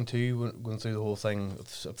good thing too, going through the whole thing.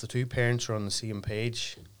 If the two parents are on the same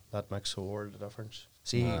page, that makes a world of difference.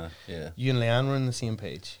 See, yeah. you and Leanne were on the same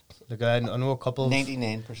page. Like I know a couple.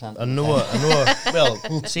 99%. I know.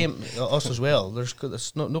 Well, same us as well.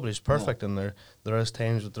 Nobody's perfect, and there is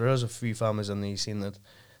times, but there is a few families in the scene that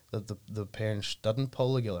the parents didn't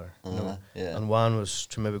pull together. You know? Yeah. And one was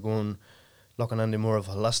to maybe looking into more of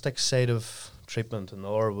a holistic side of treatment, and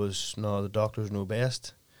the other was no, the doctors know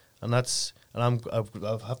best, and I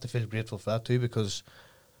have to feel grateful for that too, because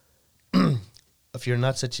if you're in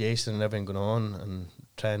that situation and everything going on and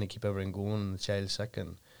trying to keep everything going and the child's sick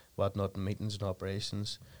and whatnot and meetings and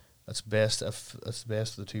operations, it's best if it's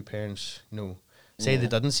best for the two parents, say they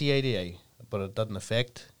didn't see eye to eye, but it didn't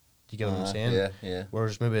affect. Do you get what I'm saying? Yeah.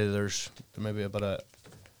 Whereas maybe there's a bit of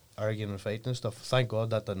arguing and fighting and stuff. Thank God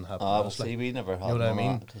that didn't happen. Well, see, we never had you know what I none of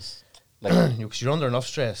mean? that, 'cause, like, because you're under enough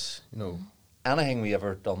stress, anything we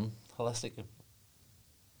ever done holistic,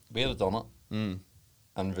 we had done it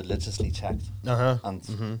and religiously checked.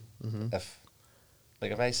 And if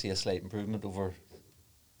I see a slight improvement over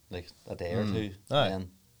like a day or two,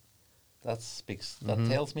 then that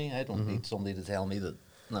tells me I don't need somebody to tell me that.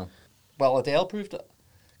 No, well, Adele proved it,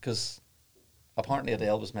 because apparently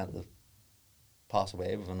Adele was meant to pass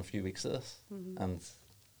away within a few weeks of this, and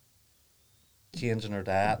changing her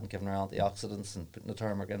diet and giving her antioxidants and putting the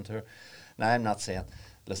turmeric into her. Now, I'm not saying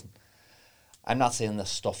this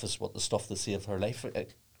stuff is what the stuff that saved her life.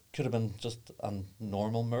 It could have been just a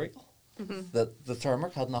normal miracle that the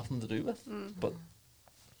turmeric had nothing to do with. But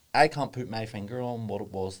I can't put my finger on what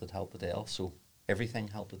it was that helped Adele, so everything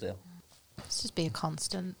helped Adele. It's just be a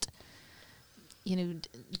constant, daily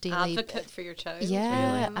advocate for your child.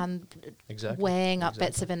 Yeah, really. and Exactly. weighing up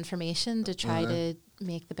bits of information to try to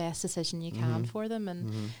make the best decision you can for them.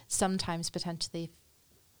 And sometimes potentially, if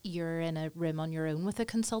you're in a room on your own with a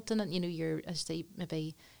consultant, and you're, as they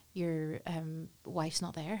maybe your wife's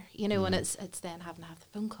not there, and it's then having to have the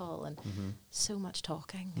phone call and so much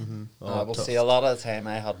talking. We'll see, a lot of the time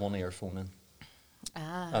I had one earphone in,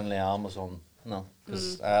 And and Leanne was on. No,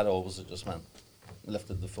 because I had always just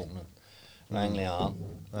lifted the phone and rang Leanne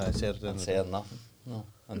I said it and said nothing. No,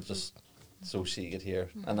 and just so she could hear,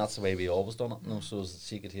 and that's the way we always done it. No, so as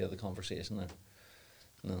she could hear the conversation there.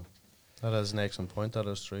 No, that is an excellent point. That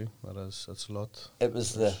is true. It's a lot. it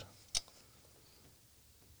was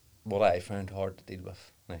what I found hard to deal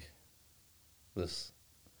with. Was,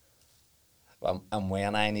 and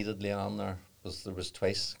when I needed Leanne there was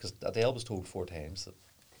twice, because Adele was told 4 times that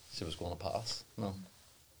she was going to pass. No,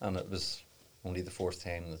 and it was only the 4th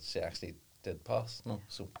time that she actually did pass. No,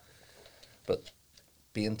 so, but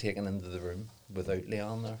being taken into the room without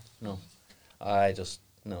Leanne there, no, I just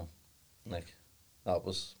that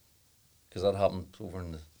was, because that happened over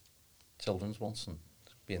in the children's once, and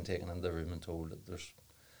being taken into the room and told that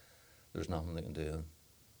there's nothing they can do.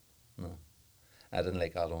 No, I didn't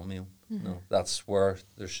like that on me. No, that's where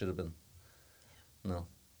there should have been. No,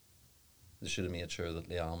 they should have made sure that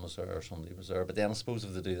Leanne was there or somebody was there. But then I suppose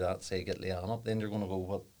if they do that, say get Leanne up, then you're going to go,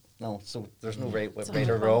 what? No, so there's no right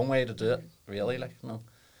or wrong way to do it, really. No.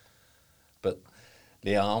 But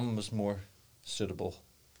Leanne was more suitable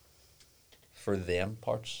for them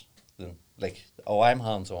parts than I'm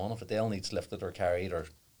hands on. If Adele needs lifted or carried, or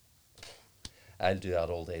I'll do that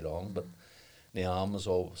all day long. But Leanne was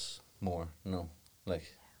always more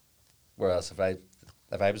whereas if I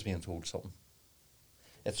was being told something,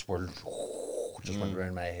 it swirled, just went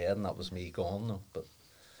around my head, and that was me gone. No, but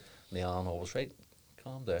Leanne always right.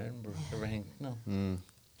 Calm down, everything. No,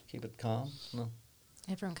 keep it calm. No,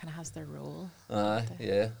 everyone kind of has their role.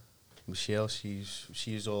 Yeah. Michelle,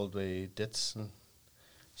 she's all the dits, and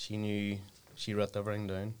she wrote everything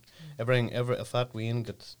down. If that Wayne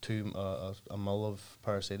gets a mil of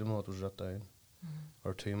paracetamol, it was writ down,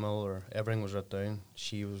 or 2 mil, or everything was writ down.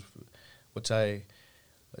 She was,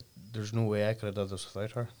 there's no way I could have done this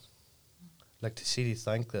without her. To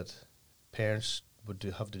think that parents would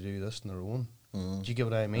have to do this on their own. Do you get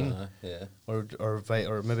what I mean? Yeah.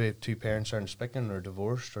 Or maybe 2 parents aren't speaking, or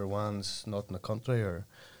divorced, or one's not in the country, or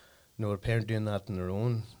a parent doing that on their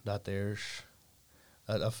own. That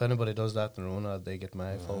if anybody does that on their own, they get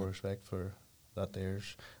my full respect for that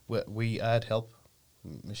there's I had help.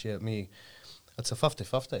 Me, it's a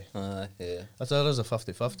 50-50. Yeah. That is a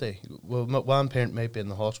 50-50. Well, one parent might be in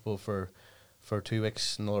the hospital for 2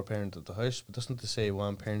 weeks, another parent at the house, but that's not to say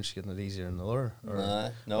one parent's getting it easier than the other, or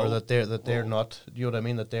that they're not. You know what I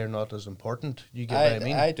mean? That they're not as important. You get what I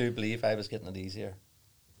mean? I do believe I was getting it easier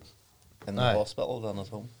in the hospital than at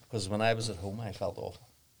home, because when I was at home, I felt awful.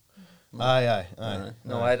 Aye.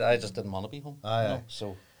 No, I just didn't want to be home. Aye.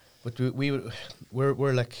 So, but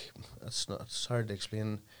we're like, it's hard to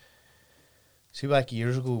explain. See, back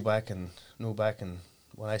years ago, back in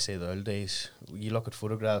when I say the old days, you look at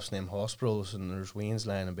photographs in them hospitals and there's weans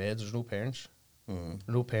lying in beds. There's no parents. There's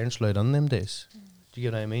no parents allowed in them days. Do you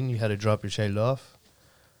get what I mean? You had to drop your child off,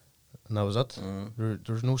 and that was it.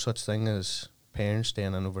 There's no such thing as parents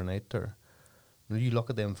staying in overnight. Or you look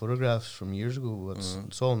at them photographs from years ago.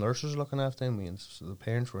 It's all nurses looking after them. And the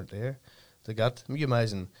parents weren't there. They got. You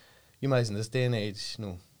imagine this day and age,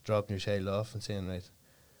 dropping your child off and saying, right,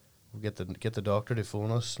 we'll get the doctor to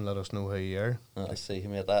phone us and let us know how you are. I see,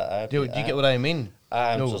 mate. Do you get what I mean?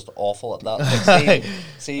 I'm just awful at that. Like,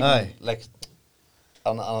 see, like,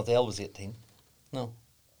 and Adele was 18. No,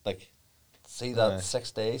 like, see that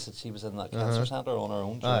 6 days that she was in that cancer centre on her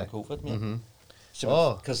own during COVID, mate.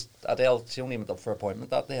 Because Adele, she only went up for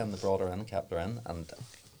appointment that day, and they brought her in, kept her in, and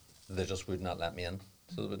they just would not let me in.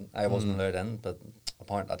 So I wasn't allowed in, but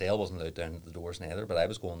apparently Adele wasn't allowed down the doors neither. But I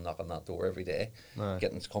was going knocking that door every day,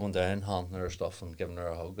 coming down, handing her stuff and giving her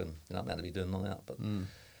a hug, and you're not meant to be doing all that. But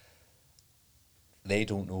they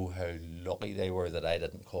don't know how lucky they were that I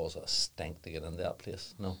didn't cause a stink to get into that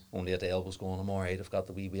place. No, only Adele was going, I'm alright, I've got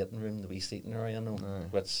the wee waiting room, the wee seating area,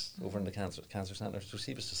 which over in the cancer centre. So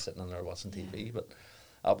she was just sitting in there watching TV, but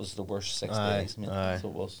that was the worst 6 days, mate. So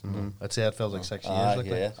it was. I'd say it felt like 6 years. Like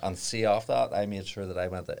yeah, and see, after that, I made sure that I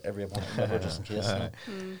went to every appointment with her just in case.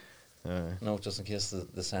 Just in case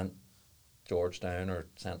they sent George down or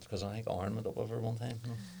sent, because I think Aaron went up with her one time.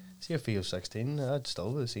 See, if he was 16, I'd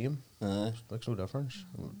still be the same. Makes no difference.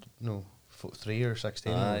 3 or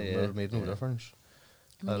 16 would have made no difference.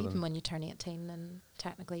 I mean, even when you turn 18 and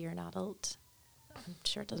technically you're an adult, I'm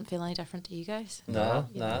sure it doesn't feel any different to you guys. No.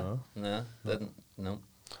 They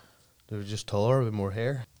were just taller with more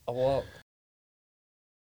hair. Well,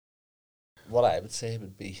 what I would say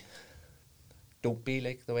would be, don't be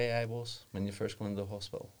like the way I was when you first go into the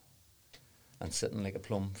hospital and sitting like a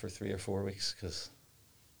plum for 3 or 4 weeks, because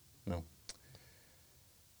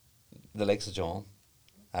the likes of John,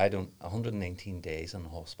 119 days in the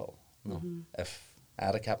hospital. If I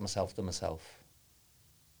had kept myself to myself,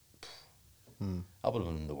 that would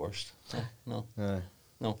have been the worst. No.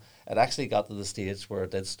 It actually got to the stage where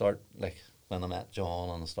it did start, like when I met John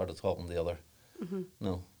and I started talking to the other.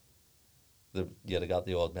 You'd have got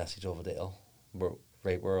the odd message of Adele.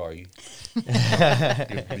 Where are you?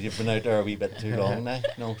 You've been out there a wee bit too long now.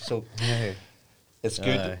 So it's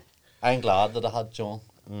good. I'm glad that I had John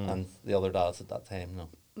and the other dads at that time.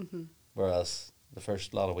 Whereas the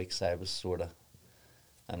first lot of weeks I was sort of,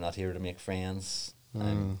 I'm not here to make friends.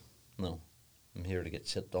 I'm here to get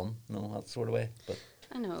shit done. That sort of way. But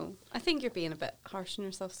I know. I think you're being a bit harsh on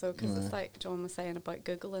yourself, though, because it's like John was saying about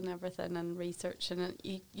Google and everything and research, and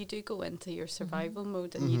you do go into your survival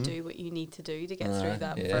mode and you do what you need to do to get through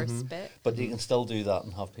that first bit. But you can still do that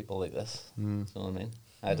and have people like this. You know what I mean?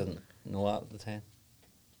 I didn't know that at the time.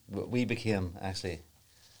 But we became actually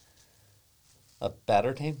a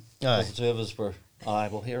better team. Because the two of us were,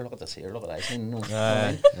 well, here, look at this here, look at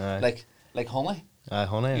that. Like Honey.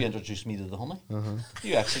 Honey. You introduced me to the honey.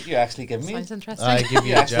 You actually give me. Sounds interesting. I give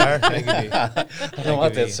you a jar. I don't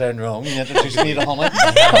want that to sound wrong. You introduced me to honey.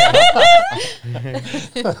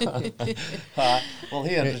 Well,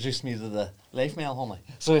 he introduced me to the Life Mail honey.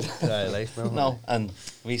 So Life Mail. No, and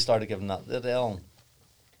we started giving that to Adele.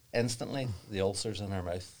 Instantly, the ulcers in her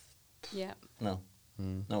mouth. Yeah. No,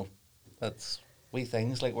 that's wee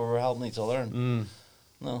things like we were helping each other. And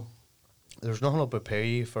no, there's nothing to prepare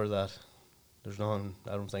you for that. There's nothing,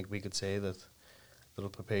 I don't think we could say that'll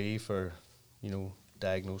prepare you for,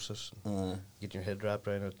 diagnosis. Get your head wrapped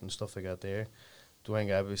around it and stuff like that there. The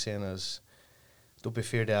thing I would be saying is, don't be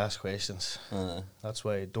afraid to ask questions. That's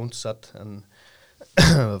why don't sit and...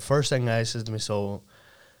 The first thing I said to myself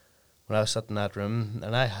when I was sitting in that room,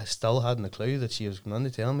 and I still hadn't a clue that she was going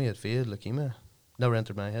to tell me at failed leukemia. Never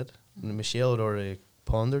entered my head. And Michelle had already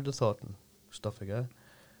pondered the thought and stuff like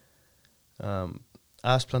that.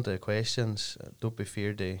 Ask plenty of questions. Don't be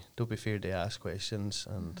feared to ask questions.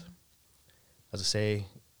 And as I say,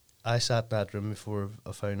 I sat in that room before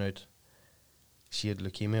I found out she had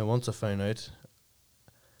leukemia. Once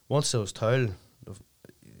I was told,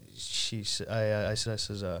 I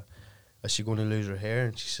says, is she going to lose her hair?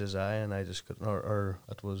 And she says, aye. And I just couldn't, or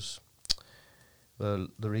it was the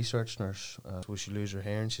research nurse, will she lose her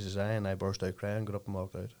hair? And she says, aye. And I burst out crying, got up and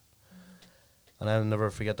walked out. And I'll never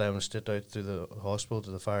forget that I was stood out through the hospital to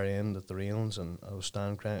the far end at the railings, and I was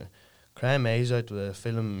standing crying my eyes out with a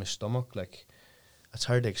feeling in my stomach. Like, it's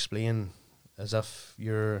hard to explain, as if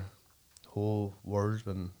your whole world's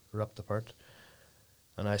been ripped apart.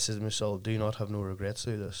 And I said to myself, do not have no regrets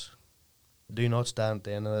through this. Do not stand at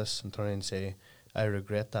the end of this and turn and say, I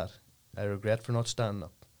regret that. I regret for not standing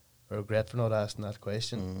up. I regret for not asking that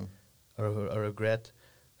question. Or I regret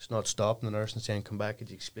not stopping the nurse and saying, come back, could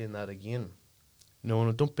you explain that again?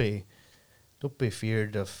 No, don't be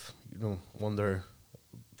feared of, wonder,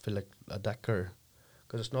 feel like a dick, or,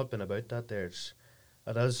 because it's not been about that there.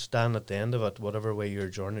 It is standing at the end of it, whatever way your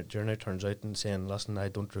journey turns out, and saying, listen, I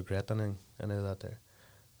don't regret any of that there.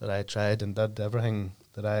 That I tried and did everything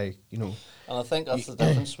that I, And I think that's the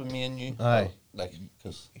difference with me and you. Aye. Like,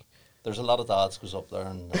 because there's a lot of dads goes up there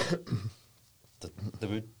and they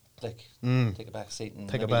would, like, take a back seat and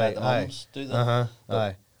take maybe let the mums do that.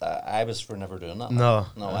 Aye. I was for never doing that. No,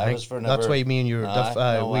 I was for never. That's why me and you were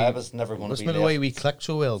I was never going to be That's the way we clicked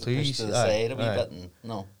so well too. Pushed to the side a wee bit,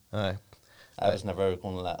 and Aye. I was never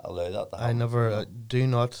going to allow that to happen. I never do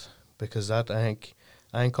not, because that I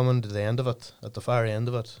ain't coming to the end of it, at the far end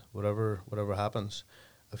of it. Whatever happens,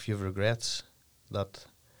 if you've regrets, that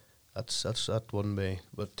wouldn't be.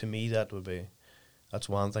 But to me, that would be. That's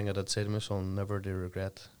one thing I did say to myself: never do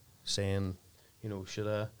regret saying,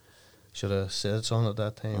 should have said something at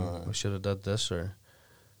that time, or should have did this, or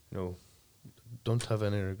don't have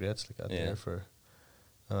any regrets like that there. For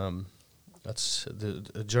that's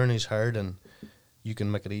the journey's hard, and you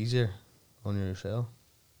can make it easier on yourself.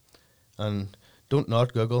 And don't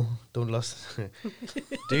not Google, don't listen.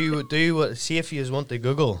 do what, see if you want to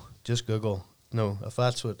Google, just Google. No, if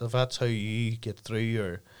that's how you get through,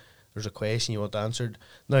 or there's a question you want answered.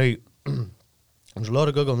 Now there's a lot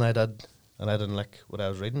of Googling I did, and I didn't like what I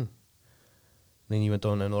was reading. Then you went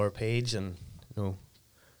on another page, and or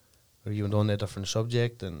you went on to a different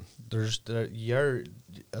subject, and but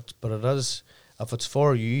it is, if it's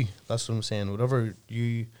for you, that's what I'm saying. Whatever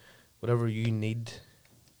you need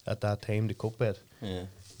at that time to cope with. Yeah.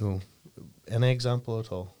 Any example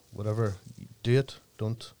at all, whatever, do it.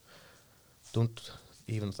 Don't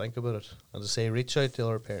even think about it. As I say, reach out to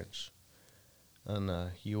other parents,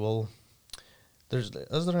 and you will.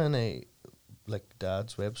 Is there any, like,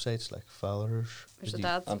 dad's websites, like Fathers? There's a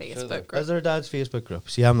dad's Facebook group. Is there a dad's Facebook group?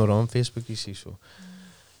 See, I'm not on Facebook, you see, so.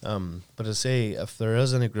 But I say, if there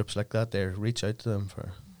is any groups like that there, reach out to them.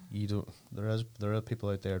 There are people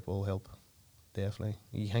out there that will help, definitely.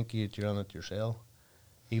 You think you're on it yourself,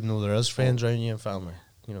 even though there is friends around you and family,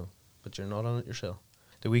 but you're not on it yourself.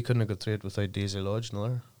 We couldn't have got through it without Daisy Lodge,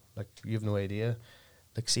 no. Like, you have no idea.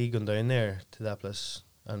 Like, see, going down there to that place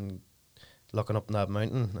and looking up in that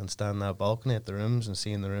mountain and standing on that balcony at the rooms and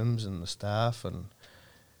seeing the rooms and the staff, and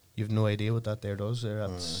you've no idea what that there does there.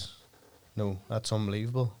 That's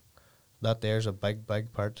unbelievable. That there's a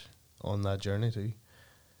big part on that journey too.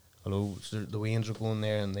 Although the Waynes are going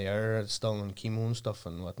there and they are still on chemo and stuff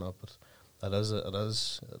and whatnot, but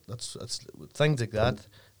it's things like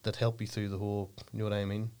that help you through the whole, you know what I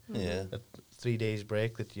mean? Yeah. 3 days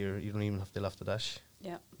break that you don't even have to lift the dish.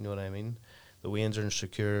 Yeah. You know what I mean? The Waynes are in a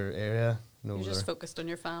secure area. You're just focused on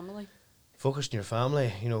your family. Focused on your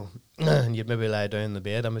family, and you'd maybe lie down in the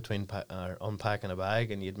bed in between unpacking a bag,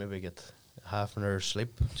 and you'd maybe get half an hour's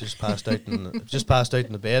sleep, just passed out in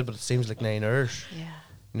the bed, but it seems like 9 hours. Yeah.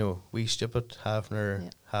 We stupid half an hour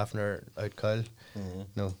out cold.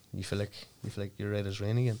 You feel like you're right as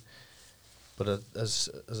rain again. But as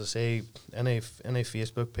I say, any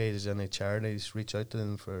Facebook pages, any charities, reach out to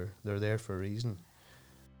them, they're there for a reason.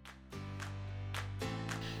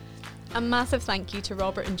 A massive thank you to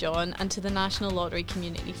Robert and John and to the National Lottery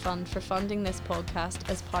Community Fund for funding this podcast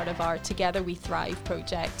as part of our Together We Thrive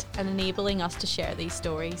project and enabling us to share these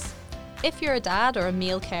stories. If you're a dad or a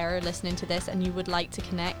male carer listening to this and you would like to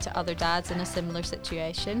connect to other dads in a similar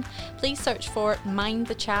situation, please search for Mind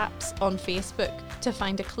the Chaps on Facebook to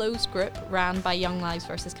find a closed group ran by Young Lives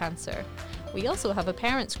vs Cancer. We also have a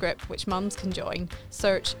parents group which mums can join.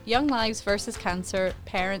 Search Young Lives vs Cancer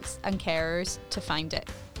Parents and Carers to find it.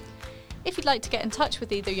 If you'd like to get in touch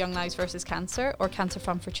with either Young Lives vs Cancer or Cancer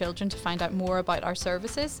Fund for Children to find out more about our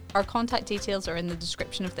services, our contact details are in the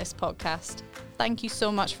description of this podcast. Thank you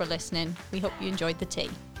so much for listening. We hope you enjoyed the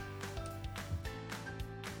tea.